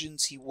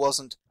decisions. He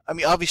wasn't... I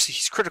mean, obviously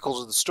he's critical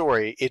to the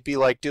story. It'd be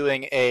like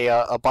doing a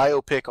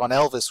biopic on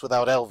Elvis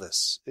without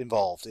Elvis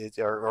involved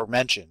or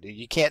mentioned.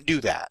 You can't do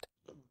that.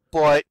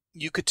 But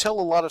you could tell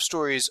a lot of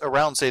stories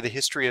around, say, the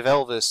history of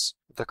Elvis,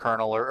 the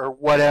Colonel, or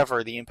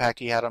whatever, the impact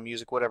he had on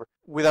music, whatever,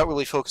 without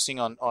really focusing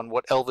on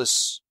what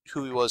Elvis,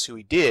 who he was, who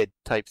he did,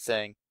 type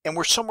thing. And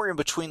we're somewhere in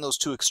between those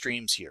two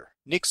extremes here.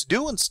 Nick's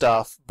doing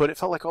stuff, but it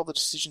felt like all the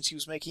decisions he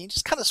was making, he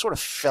just kind of sort of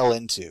fell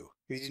into.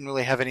 He didn't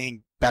really have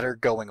anything better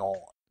going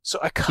on. So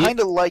I kind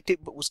of liked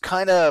it, but was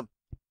kind of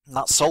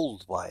not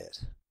sold by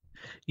it.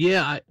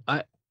 Yeah,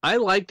 I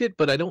liked it,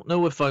 but I don't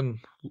know if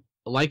I'm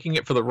liking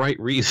it for the right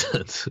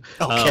reasons.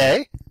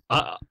 Okay.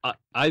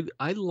 I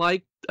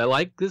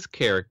like this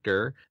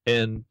character,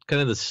 and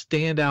kind of the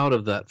standout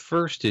of that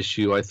first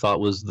issue I thought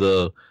was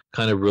the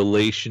kind of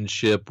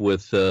relationship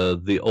with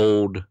the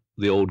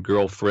old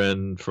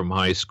girlfriend from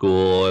high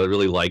school. I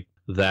really liked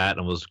that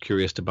and was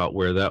curious about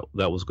where that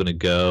was going to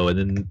go.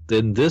 And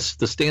then the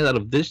standout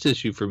of this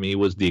issue for me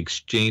was the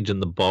exchange in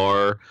the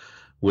bar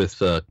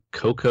with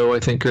Coco, I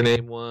think her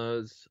name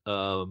was,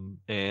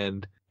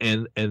 and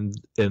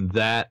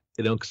that,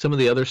 some of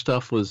the other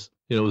stuff was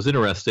was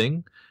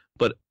interesting,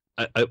 but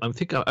I'm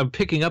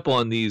picking up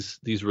on these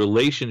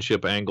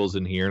relationship angles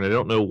in here, and I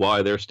don't know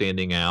why they're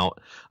standing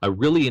out. I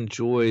really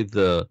enjoy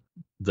the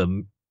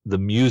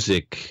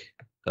music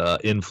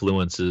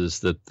influences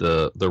that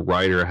the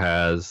writer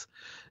has,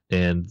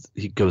 and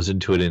he goes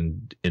into it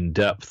in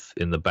depth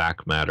in the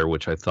back matter,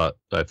 which I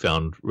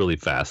found really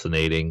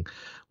fascinating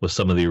with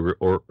some of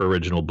the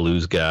original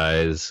blues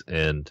guys,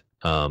 and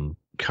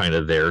kind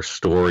of their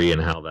story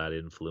and how that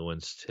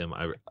influenced him.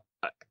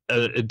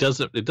 It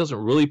doesn't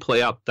really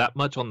play out that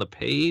much on the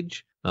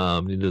page.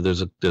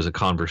 There's a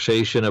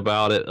conversation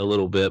about it a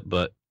little bit,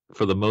 but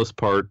for the most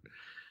part,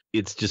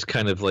 it's just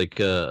kind of like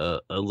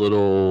a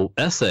little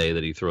essay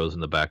that he throws in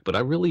the back. But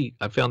I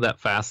found that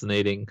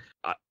fascinating.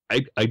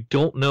 I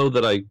don't know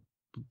that I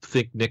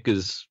think Nick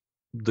is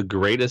the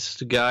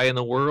greatest guy in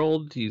the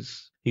world.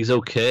 He's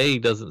okay. He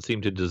doesn't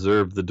seem to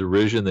deserve the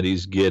derision that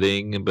he's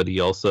getting, but he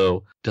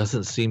also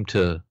doesn't seem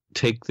to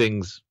take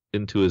things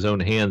into his own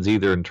hands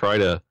either and try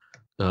to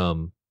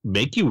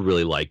make you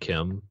really like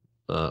him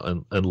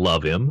and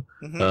love him.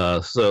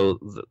 Mm-hmm. So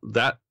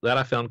that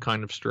I found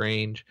kind of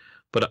strange,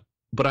 but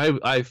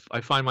I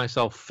find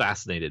myself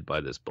fascinated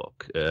by this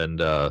book,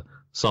 and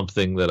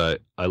something that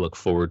I look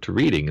forward to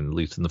reading, at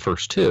least in the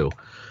first two.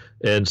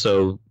 And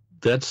so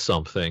that's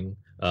something.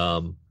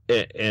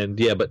 And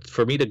yeah, but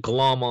for me to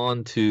glom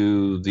on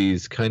to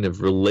these kind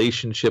of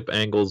relationship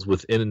angles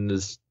within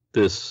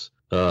this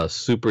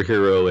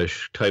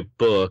superhero-ish type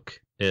book,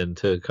 and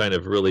to kind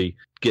of really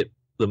get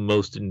the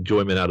most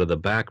enjoyment out of the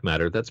back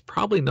matter, that's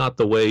probably not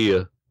the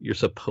way you're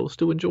supposed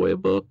to enjoy a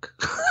book.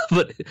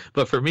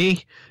 but for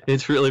me,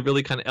 it's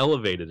really kind of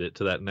elevated it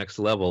to that next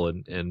level,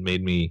 and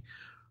made me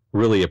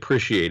really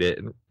appreciate it,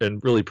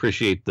 and really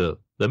appreciate the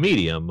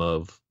medium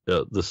of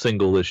the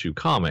single issue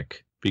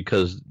comic,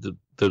 because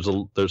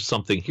there's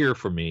something here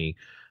for me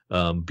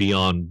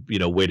beyond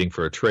waiting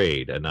for a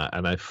trade, and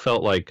I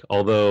felt like,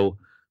 although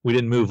we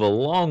didn't move a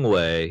long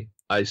way,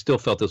 I still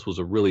felt this was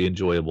a really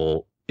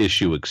enjoyable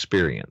issue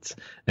experience,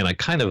 and I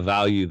kind of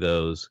value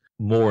those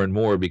more and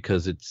more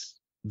because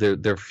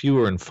they're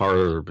fewer and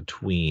farther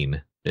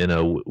between.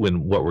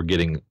 When what we're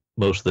getting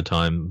most of the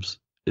times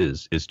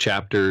is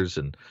chapters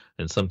and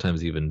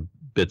sometimes even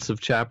bits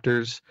of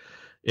chapters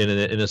in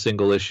a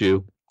single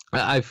issue.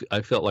 I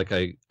felt like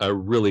I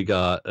really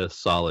got a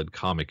solid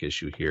comic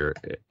issue here,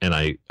 and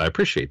I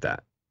appreciate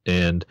that.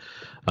 And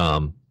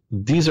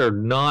these are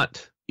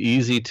not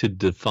easy to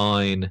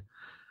define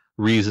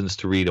reasons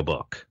to read a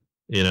book.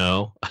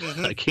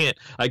 Mm-hmm.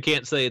 I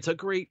can't say it's a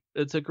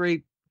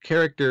great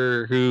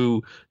character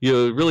who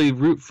you really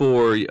root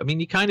for. I mean,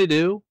 you kind of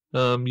do.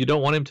 You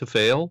don't want him to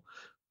fail,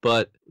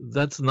 but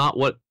that's not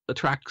what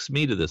attracts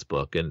me to this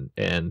book.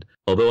 And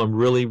although I'm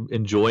really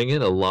enjoying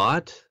it a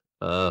lot,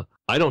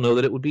 I don't know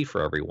that it would be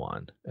for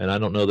everyone, and I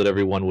don't know that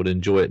everyone would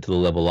enjoy it to the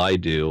level I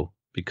do,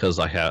 because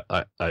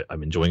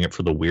I'm enjoying it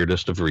for the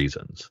weirdest of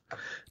reasons,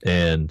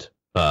 and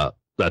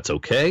that's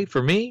okay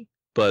for me,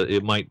 but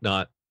it might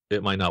not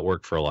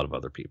work for a lot of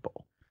other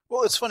people.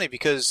 Well, it's funny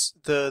because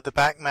the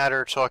back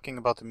matter talking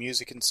about the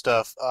music and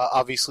stuff,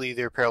 obviously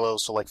there are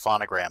parallels to like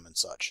Phonogram and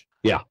such.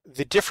 Yeah.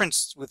 The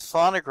difference with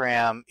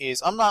Phonogram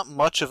is I'm not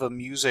much of a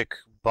music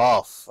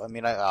buff. I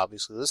mean, I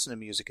obviously listen to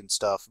music and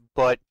stuff,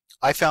 but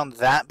I found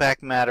that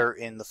back matter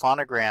in the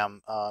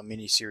Phonogram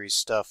miniseries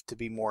stuff to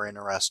be more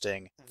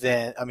interesting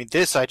than, I mean,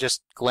 this I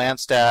just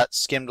glanced at,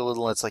 skimmed a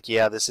little, and it's like,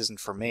 yeah, this isn't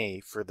for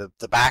me, for the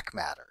back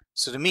matter.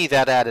 So to me,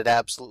 that added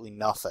absolutely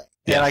nothing.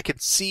 Yeah. And I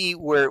could see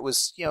where it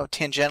was,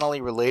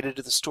 tangentially related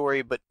to the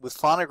story, but with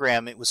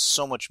Phonogram, it was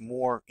so much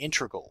more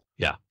integral.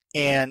 Yeah.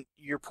 And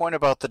your point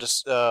about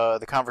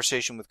the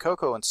conversation with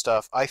Coco and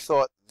stuff, I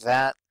thought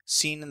that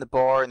scene in the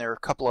bar, and there are a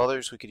couple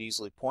others we could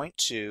easily point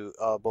to,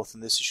 both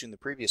in this issue and the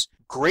previous,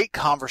 great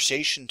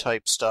conversation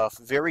type stuff,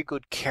 very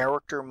good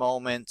character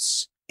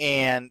moments,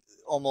 and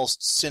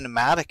almost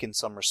cinematic in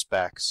some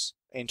respects,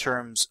 in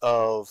terms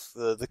of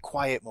the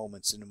quiet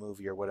moments in a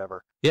movie or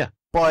whatever. Yeah.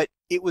 But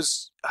it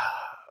was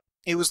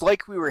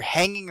like we were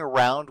hanging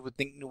around with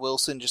Nick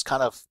Wilson, just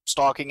kind of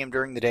stalking him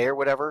during the day or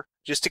whatever,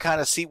 just to kind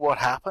of see what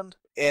happened.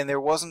 And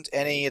there wasn't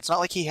any, it's not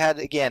like he had,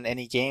 again,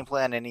 any game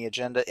plan, any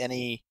agenda,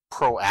 any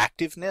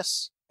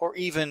proactiveness, or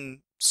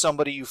even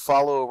somebody you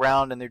follow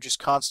around and they're just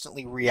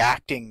constantly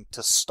reacting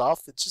to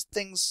stuff. It's just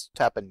things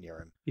happen near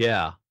him.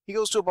 Yeah. He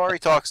goes to a bar, he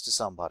talks to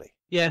somebody.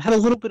 Yeah, it had a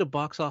little bit of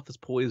box office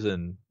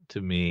poison to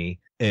me,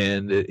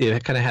 and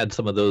it kind of had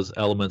some of those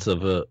elements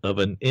of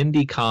an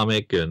indie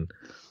comic and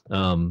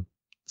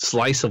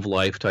slice of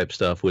life type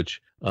stuff,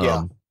 which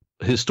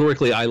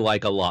historically I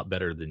like a lot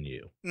better than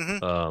you.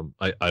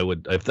 Mm-hmm. I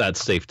would, if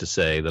that's safe to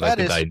say, that I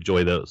think I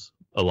enjoy those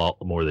a lot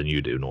more than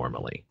you do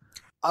normally.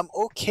 I'm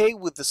okay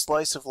with the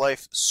slice of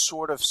life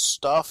sort of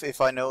stuff if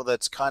I know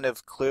that's kind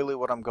of clearly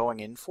what I'm going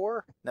in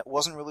for. That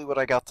wasn't really what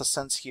I got the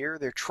sense here.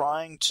 They're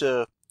trying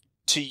to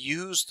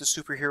use the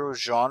superhero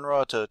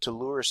genre to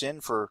lure us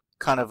in for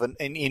kind of an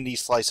indie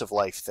slice of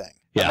life thing.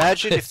 Yeah.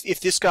 Imagine if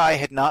this guy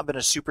had not been a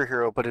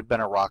superhero but had been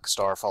a rock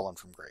star fallen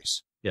from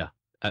grace. Yeah,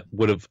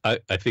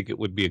 I think it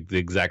would be the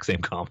exact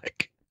same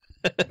comic.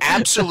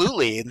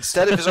 Absolutely.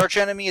 Instead of his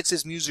archenemy, it's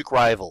his music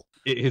rival.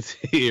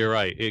 You're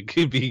right. It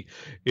could be.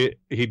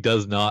 He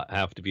does not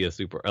have to be a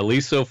super. At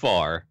least so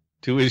far,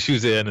 2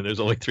 issues in, and there's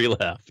only 3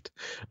 left.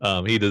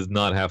 He does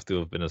not have to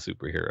have been a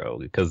superhero,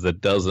 because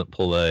that doesn't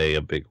play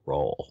a big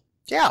role.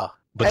 Yeah.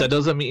 But that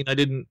doesn't mean I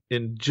didn't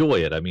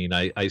enjoy it. I mean,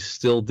 I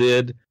still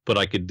did, but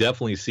I could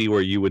definitely see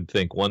where you would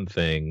think one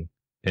thing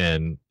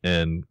and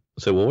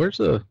say, well, where's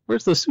the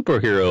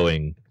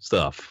superheroing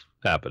stuff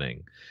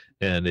happening?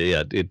 And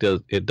yeah, it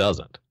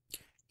doesn't.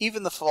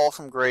 Even the fall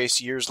from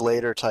grace years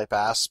later type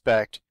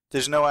aspect,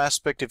 there's no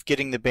aspect of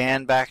getting the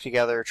band back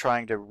together,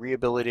 trying to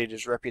rehabilitate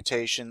his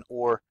reputation,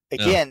 or,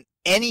 again,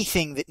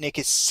 anything that Nick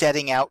is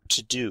setting out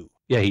to do.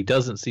 Yeah, he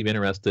doesn't seem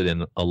interested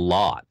in a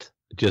lot.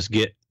 Just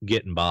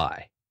getting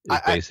by is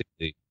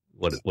basically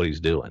what he's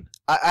doing.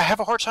 I have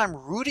a hard time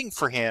rooting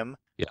for him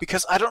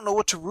because I don't know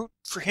what to root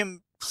for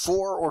him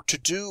for or to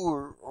do,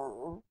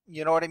 or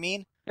you know what I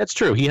mean? That's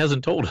true. He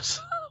hasn't told us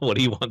what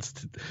he wants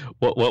to,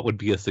 what would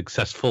be a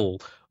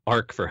successful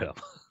arc for him.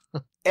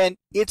 And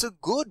it's a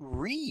good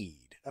read.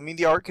 I mean,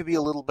 the art could be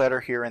a little better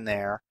here and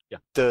there. Yeah.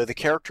 The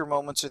character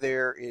moments are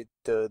there.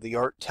 The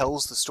art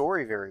tells the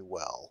story very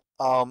well.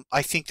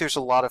 I think there's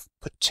a lot of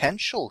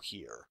potential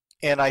here,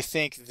 and I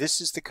think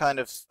this is the kind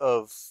of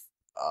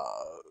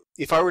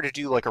if I were to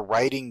do like a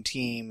writing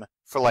team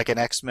for like an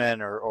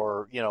X-Men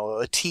or you know,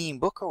 a team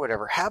book or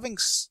whatever, having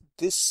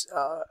this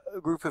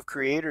group of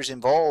creators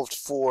involved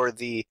for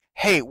the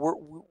hey,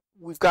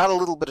 we've got a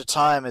little bit of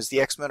time as the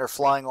X-Men are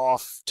flying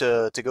off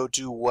to go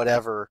do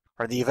whatever,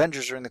 or the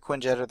Avengers are in the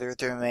Quinjet or they're at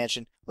their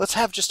mansion. Let's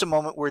have just a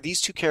moment where these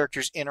two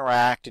characters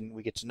interact and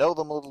we get to know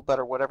them a little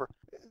better, whatever.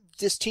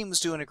 This team was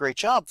doing a great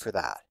job for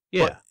that.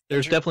 Yeah, but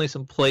there's definitely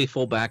some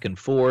playful back and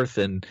forth,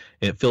 and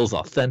it feels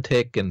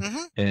authentic, and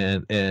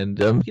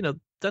you know,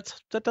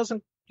 that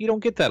doesn't, you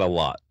don't get that a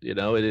lot. You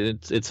know,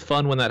 it's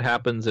fun when that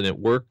happens and it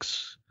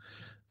works.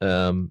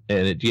 And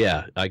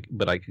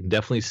but I can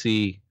definitely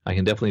see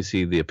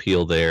the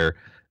appeal there,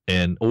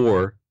 and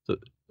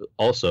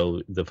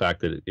also the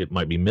fact that it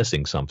might be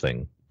missing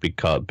something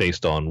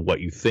based on what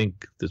you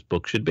think this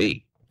book should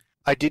be.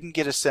 I didn't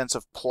get a sense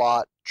of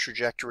plot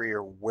trajectory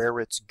or where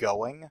it's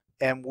going,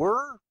 and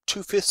we're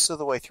 2/5 of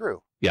the way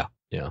through. Yeah.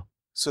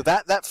 So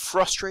that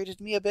frustrated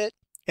me a bit.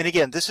 And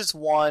again, this is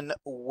one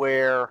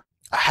where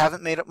I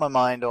haven't made up my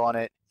mind on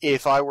it.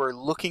 If I were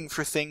looking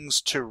for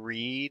things to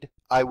read,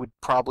 I would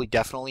probably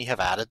definitely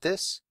have added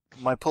this.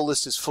 My pull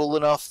list is full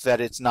enough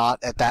that it's not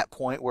at that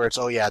point where it's,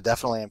 oh yeah,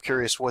 definitely, I'm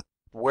curious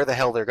where the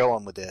hell they're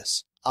going with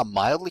this. I'm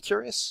mildly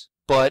curious,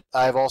 but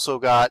I've also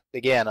got,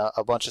 again,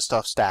 a bunch of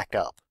stuff stacked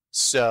up.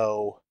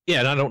 So yeah,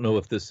 and I don't know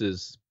if this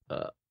is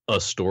a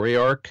story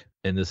arc,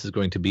 and this is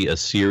going to be a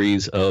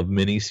series of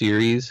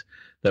mini-series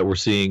that we're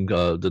seeing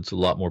that's a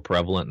lot more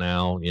prevalent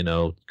now, you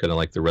know, kind of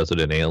like the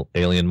Resident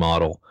Alien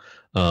model,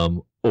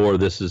 or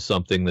this is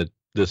something that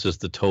this is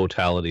the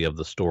totality of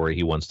the story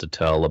he wants to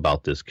tell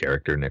about this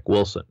character, Nick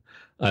Wilson.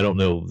 I don't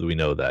know if we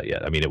know that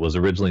yet. I mean, it was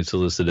originally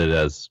solicited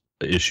as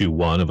issue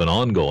 1 of an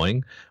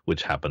ongoing,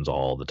 which happens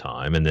all the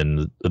time, and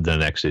then the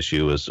next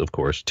issue is, of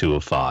course, 2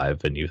 of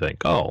 5, and you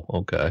think, oh,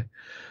 okay,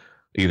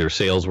 either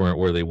sales weren't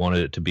where they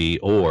wanted it to be,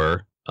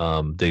 or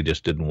they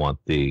just didn't want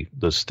the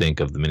stink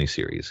of the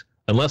miniseries.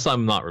 Unless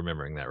I'm not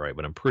remembering that right,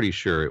 but I'm pretty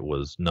sure it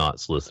was not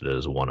solicited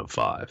as 1 of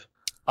 5.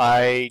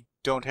 I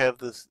don't have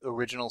the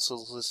original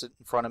solicit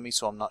in front of me,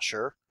 so I'm not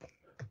sure.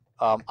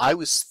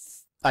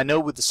 I know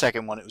with the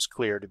second one it was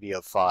clear to be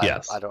of 5.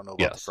 Yes. I don't know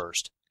about the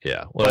first.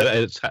 Yeah, well,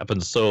 it's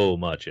happened so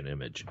much in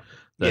Image.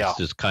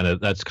 That's kind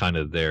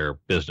of their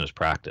business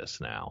practice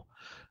now.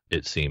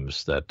 It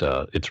seems that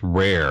it's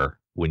rare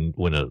when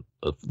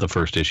the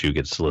first issue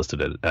gets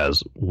solicited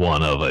as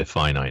 1 of a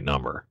finite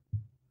number.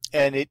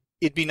 And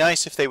it'd be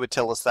nice if they would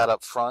tell us that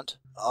up front.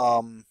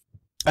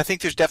 I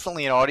think there's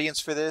definitely an audience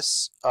for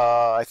this.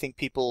 I think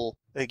people,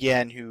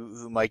 again,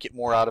 who might get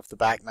more out of the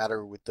back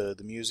matter with the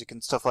music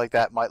and stuff like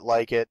that might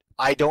like it.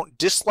 I don't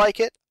dislike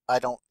it. I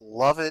don't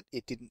love it.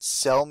 It didn't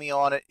sell me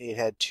on it. It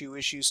had 2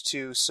 issues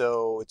too,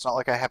 so it's not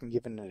like I haven't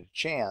given it a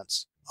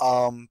chance.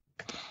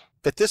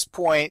 At this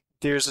point,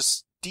 there's a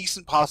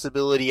decent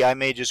possibility I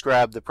may just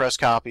grab the press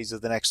copies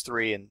of the next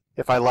 3, and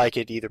if I like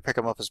it, either pick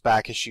them up as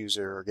back issues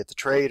or get the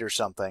trade or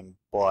something.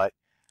 But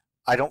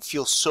I don't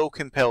feel so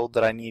compelled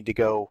that I need to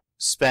go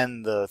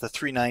spend the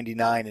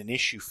 $3.99 an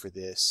issue for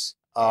this.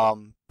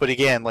 But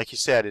again, like you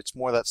said, it's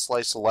more that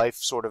slice of life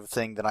sort of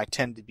thing than I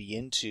tend to be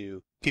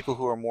into. People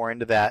who are more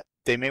into that,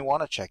 they may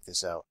want to check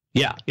this out.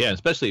 Yeah,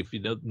 especially if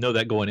you know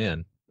that going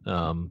in,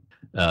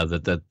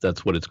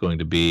 that's what it's going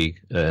to be.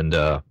 And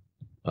I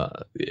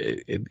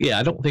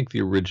don't think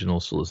the original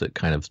solicit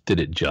kind of did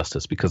it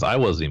justice, because I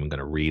wasn't even going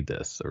to read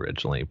this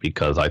originally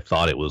because I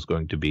thought it was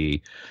going to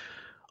be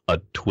a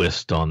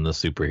twist on the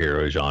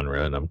superhero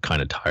genre, and I'm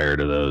kind of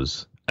tired of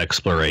those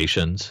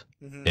explorations.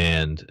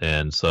 Mm-hmm.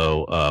 And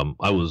so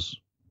I was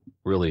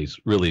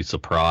really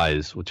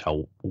surprised with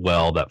how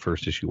well that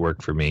first issue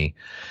worked for me,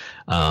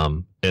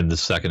 and the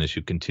second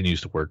issue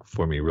continues to work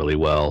for me really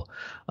well,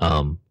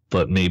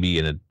 but maybe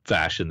in a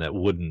fashion that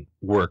wouldn't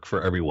work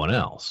for everyone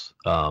else.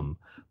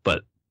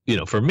 But you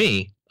know, for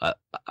me,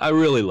 I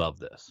really love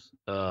this.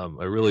 I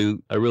really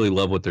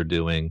love what they're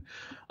doing.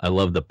 I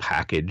love the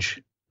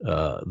package,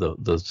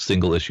 the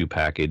single issue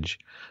package.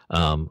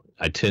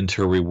 I tend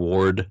to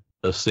reward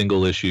a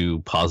single issue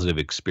positive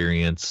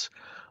experience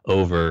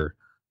over,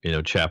 you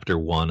know, chapter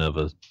 1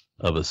 of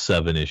of a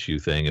 7-issue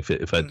thing. If I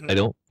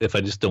Mhm. if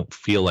I just don't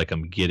feel like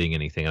I'm getting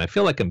anything, and I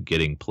feel like I'm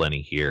getting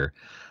plenty here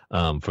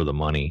for the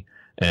money,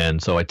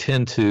 and so I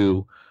tend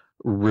to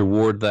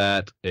reward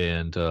that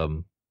and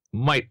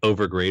might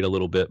overgrade a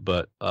little bit,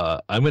 but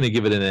I'm going to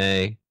give it an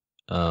A,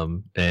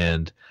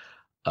 and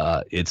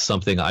it's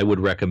something I would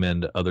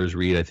recommend others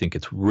read. I think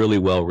it's really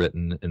well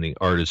written, and the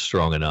art is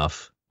strong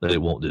enough that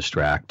it won't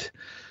distract.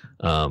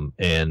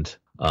 And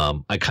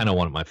I kind of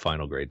want my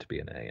final grade to be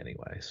an A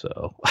anyway,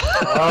 so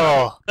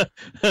Oh,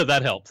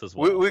 that helps as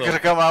well. we So could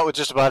have come out with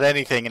just about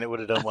anything and it would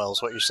have done well,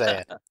 is what you're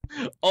saying.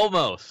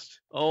 almost,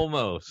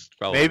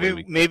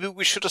 probably Maybe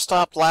we should have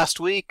stopped last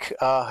week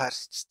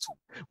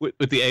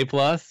with the A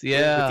plus. with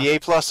Yeah, the A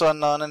plus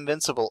on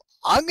Invincible.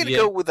 I'm gonna yeah.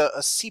 go with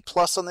a C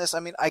plus on this. I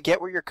mean, I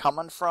get where you're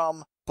coming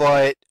from,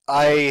 but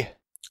I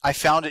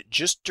found it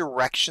just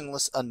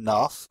directionless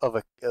enough of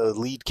a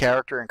lead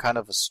character and kind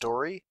of a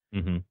story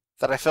Hmm.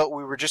 that I felt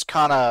we were just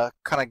kind of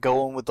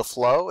going with the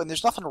flow, and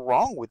there's nothing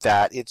wrong with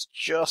that. It's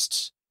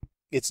just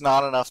it's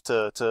not enough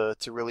to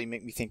really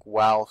make me think,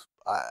 wow,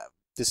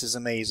 this is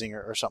amazing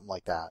or something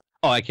like that.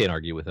 Oh, I can't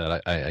argue with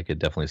that. I could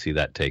definitely see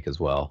that take as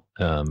well.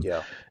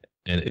 Yeah,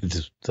 And it's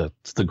just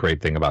that's the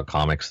great thing about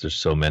comics. There's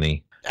so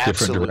many different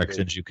absolutely.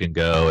 directions you can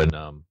go,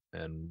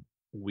 and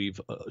we've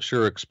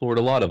sure explored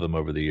a lot of them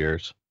over the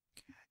years.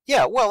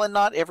 Yeah, well, and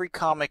not every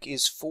comic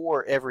is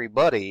for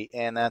everybody,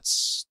 and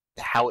that's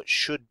how it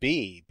should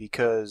be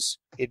because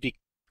it'd be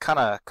kind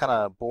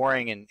of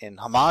boring and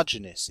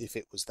homogenous if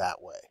it was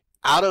that way.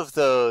 Out of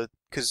the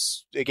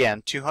because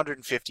again,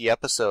 250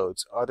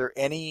 episodes, are there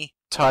any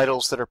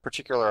titles that are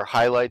particular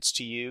highlights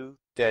to you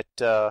that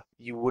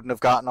you wouldn't have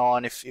gotten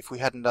on if we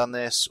hadn't done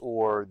this,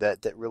 or that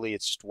really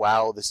it's just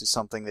wow, this is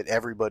something that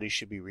everybody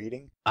should be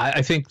reading?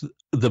 I think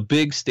the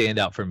big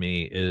standout for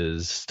me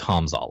is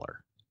Tom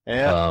Zoller.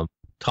 Yeah. Um,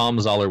 Tom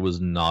Zoller was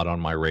not on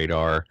my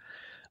radar.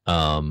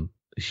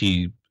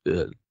 He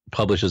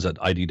publishes at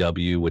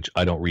IDW, which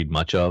I don't read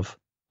much of,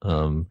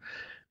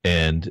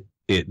 and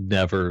it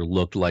never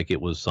looked like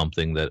it was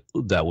something that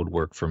would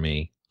work for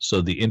me. So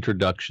the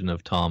introduction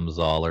of Tom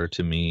Zoller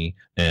to me,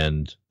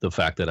 and the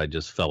fact that I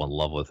just fell in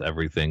love with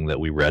everything that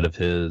we read of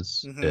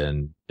his, Hmm.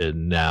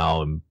 and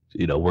now I'm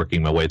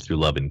working my way through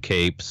Love and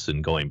Capes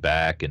and going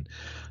back and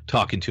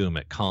talking to him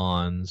at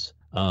cons.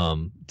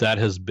 That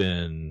has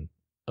been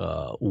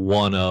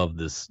one of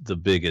the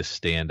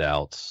biggest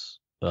standouts.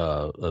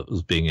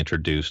 Was being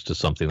introduced to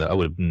something that I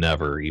would have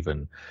never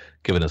even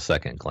given a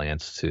second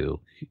glance to.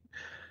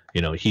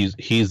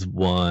 He's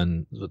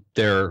one.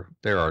 There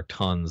are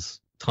tons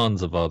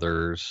of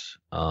others.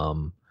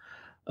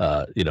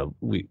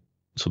 We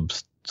some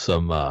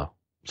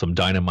some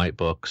Dynamite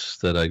books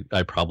that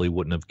I probably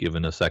wouldn't have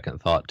given a second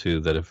thought to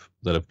that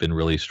have been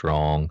really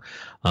strong.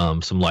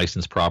 Some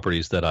licensed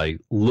properties that I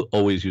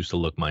always used to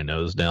look my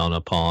nose down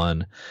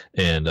upon,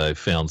 and I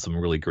found some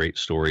really great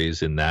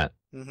stories in that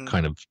Hmm.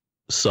 kind of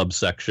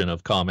subsection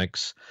of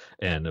comics,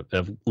 and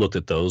I've looked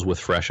at those with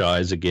fresh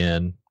eyes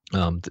again.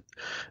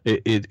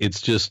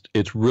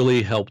 It's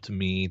really helped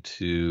me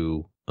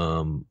to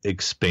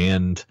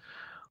expand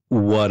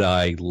what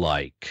I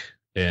like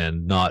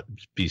and not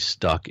be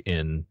stuck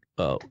in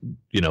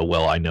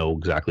well, I know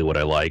exactly what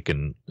I like,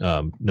 and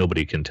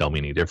nobody can tell me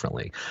any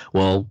differently.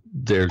 Well,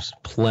 there's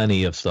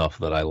plenty of stuff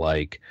that I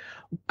like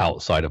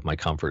outside of my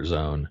comfort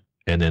zone,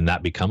 and then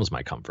that becomes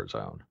my comfort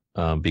zone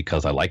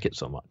because I like it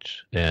so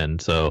much.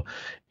 And so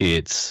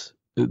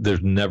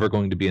there's never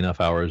going to be enough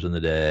hours in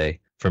the day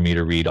for me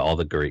to read all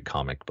the great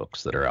comic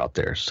books that are out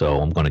there. So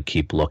I'm going to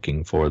keep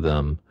looking for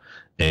them,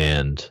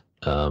 and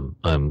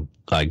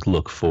I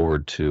look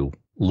forward to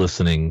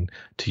listening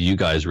to you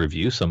guys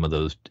review some of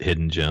those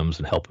hidden gems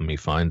and helping me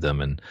find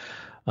them. And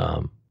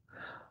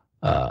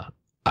uh,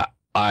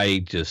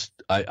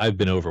 I've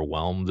been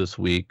overwhelmed this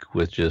week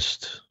with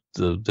just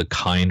the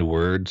kind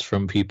words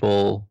from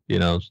people,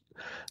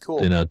 Cool.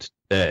 and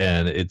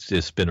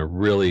it's been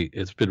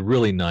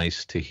really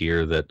nice to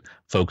hear that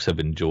folks have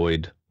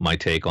enjoyed my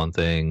take on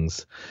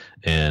things,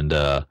 and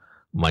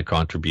my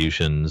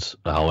contributions,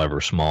 however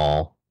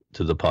small,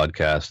 to the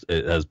podcast.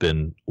 It has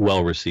been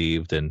well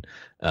received, and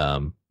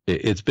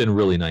it's been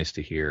really nice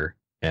to hear.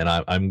 And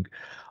I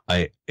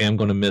am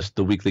going to miss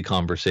the weekly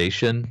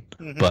conversation,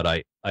 Hmm. but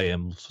I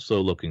am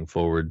so looking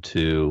forward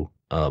to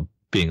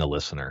being a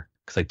listener,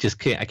 because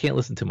I can't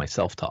listen to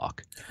myself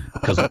talk,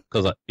 because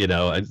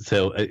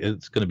so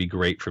it's going to be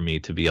great for me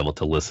to be able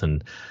to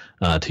listen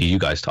to you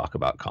guys talk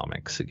about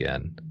comics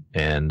again,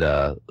 and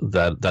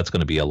that's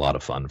going to be a lot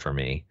of fun for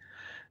me.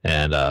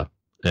 And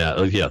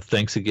yeah,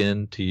 thanks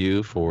again to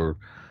you for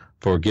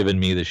giving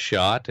me the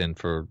shot and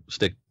for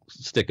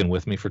sticking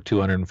with me for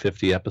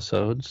 250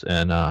 episodes.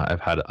 And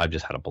I've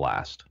just had a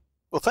blast.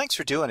 Well, thanks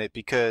for doing it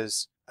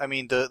because I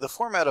mean the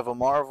format of a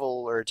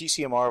Marvel or a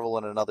DC Marvel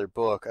and another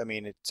book. I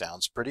mean, it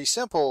sounds pretty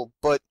simple,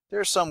 but there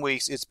are some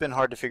weeks it's been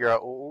hard to figure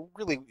out. Well,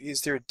 really,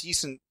 is there a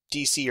decent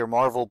DC or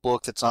Marvel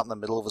book that's not in the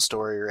middle of a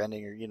story or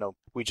ending, or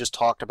we just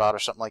talked about or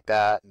something like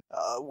that.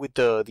 With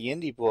the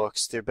indie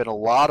books, there've been a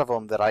lot of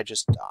them that I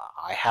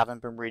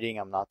haven't been reading.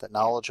 I'm not that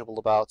knowledgeable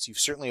about. So you've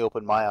certainly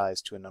opened my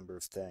eyes to a number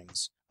of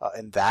things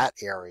in that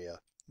area.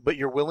 But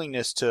your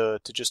willingness to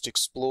just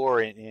explore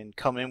and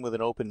come in with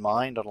an open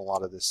mind on a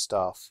lot of this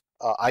stuff,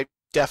 I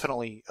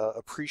definitely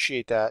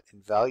appreciate that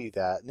and value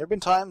that. And there have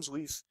been times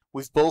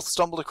we've both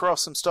stumbled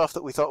across some stuff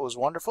that we thought was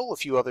wonderful. A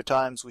few other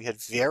times we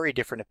had very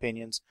different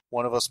opinions,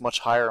 one of us much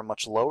higher and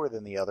much lower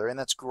than the other. And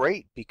that's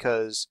great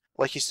because,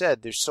 like you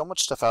said, there's so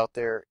much stuff out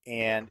there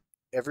and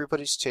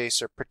everybody's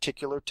tastes are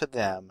particular to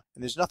them.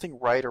 And there's nothing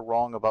right or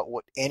wrong about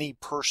what any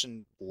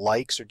person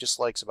likes or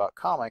dislikes about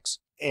comics.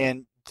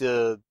 And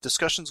the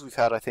discussions we've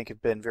had, I think,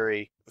 have been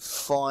very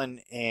fun,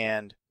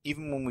 and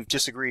even when we've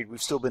disagreed,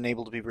 we've still been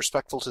able to be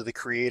respectful to the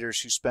creators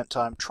who spent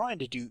time trying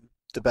to do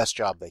the best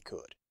job they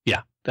could.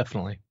 Yeah,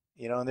 definitely.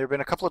 And there have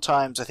been a couple of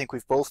times I think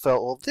we've both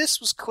felt, well, this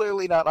was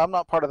clearly I'm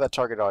not part of that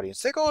target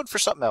audience. They're going for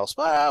something else.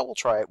 We'll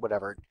try it,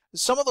 whatever.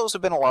 Some of those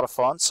have been a lot of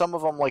fun. Some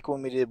of them, like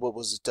when we did, what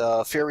was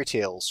it, Fairy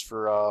Tales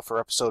for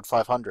episode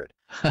 500.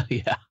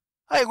 Yeah.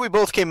 I think we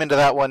both came into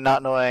that one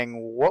not knowing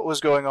what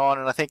was going on,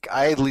 and I think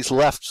I at least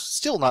left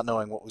still not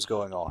knowing what was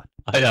going on.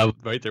 I'm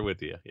right there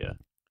with you, yeah.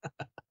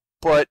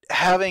 But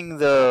having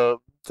the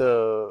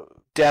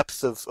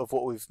depth of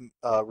what we've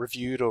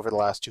reviewed over the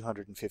last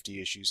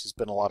 250 issues has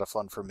been a lot of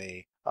fun for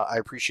me. I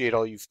appreciate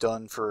all you've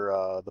done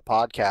for the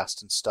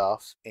podcast and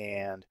stuff,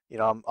 and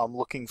I'm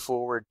looking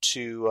forward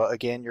to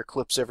again your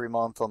clips every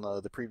month on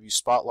the preview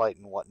spotlight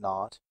and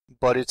whatnot.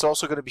 But it's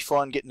also going to be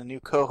fun getting a new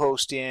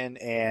co-host in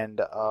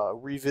and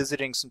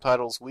revisiting some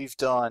titles we've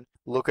done,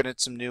 looking at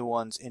some new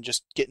ones, and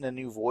just getting a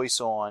new voice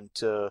on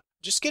to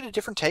just get a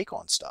different take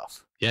on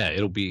stuff. Yeah,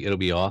 it'll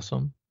be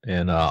awesome,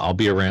 and I'll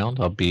be around.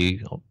 I'll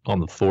be on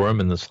the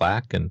forum and the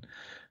Slack and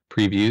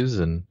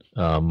previews, and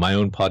my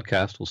own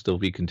podcast will still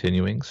be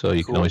continuing. So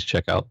you can always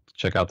check out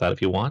that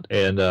if you want.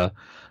 And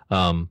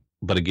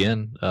but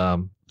again,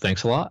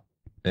 thanks a lot,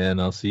 and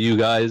I'll see you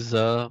guys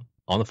on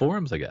the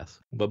forums, I guess.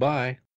 Bye-bye.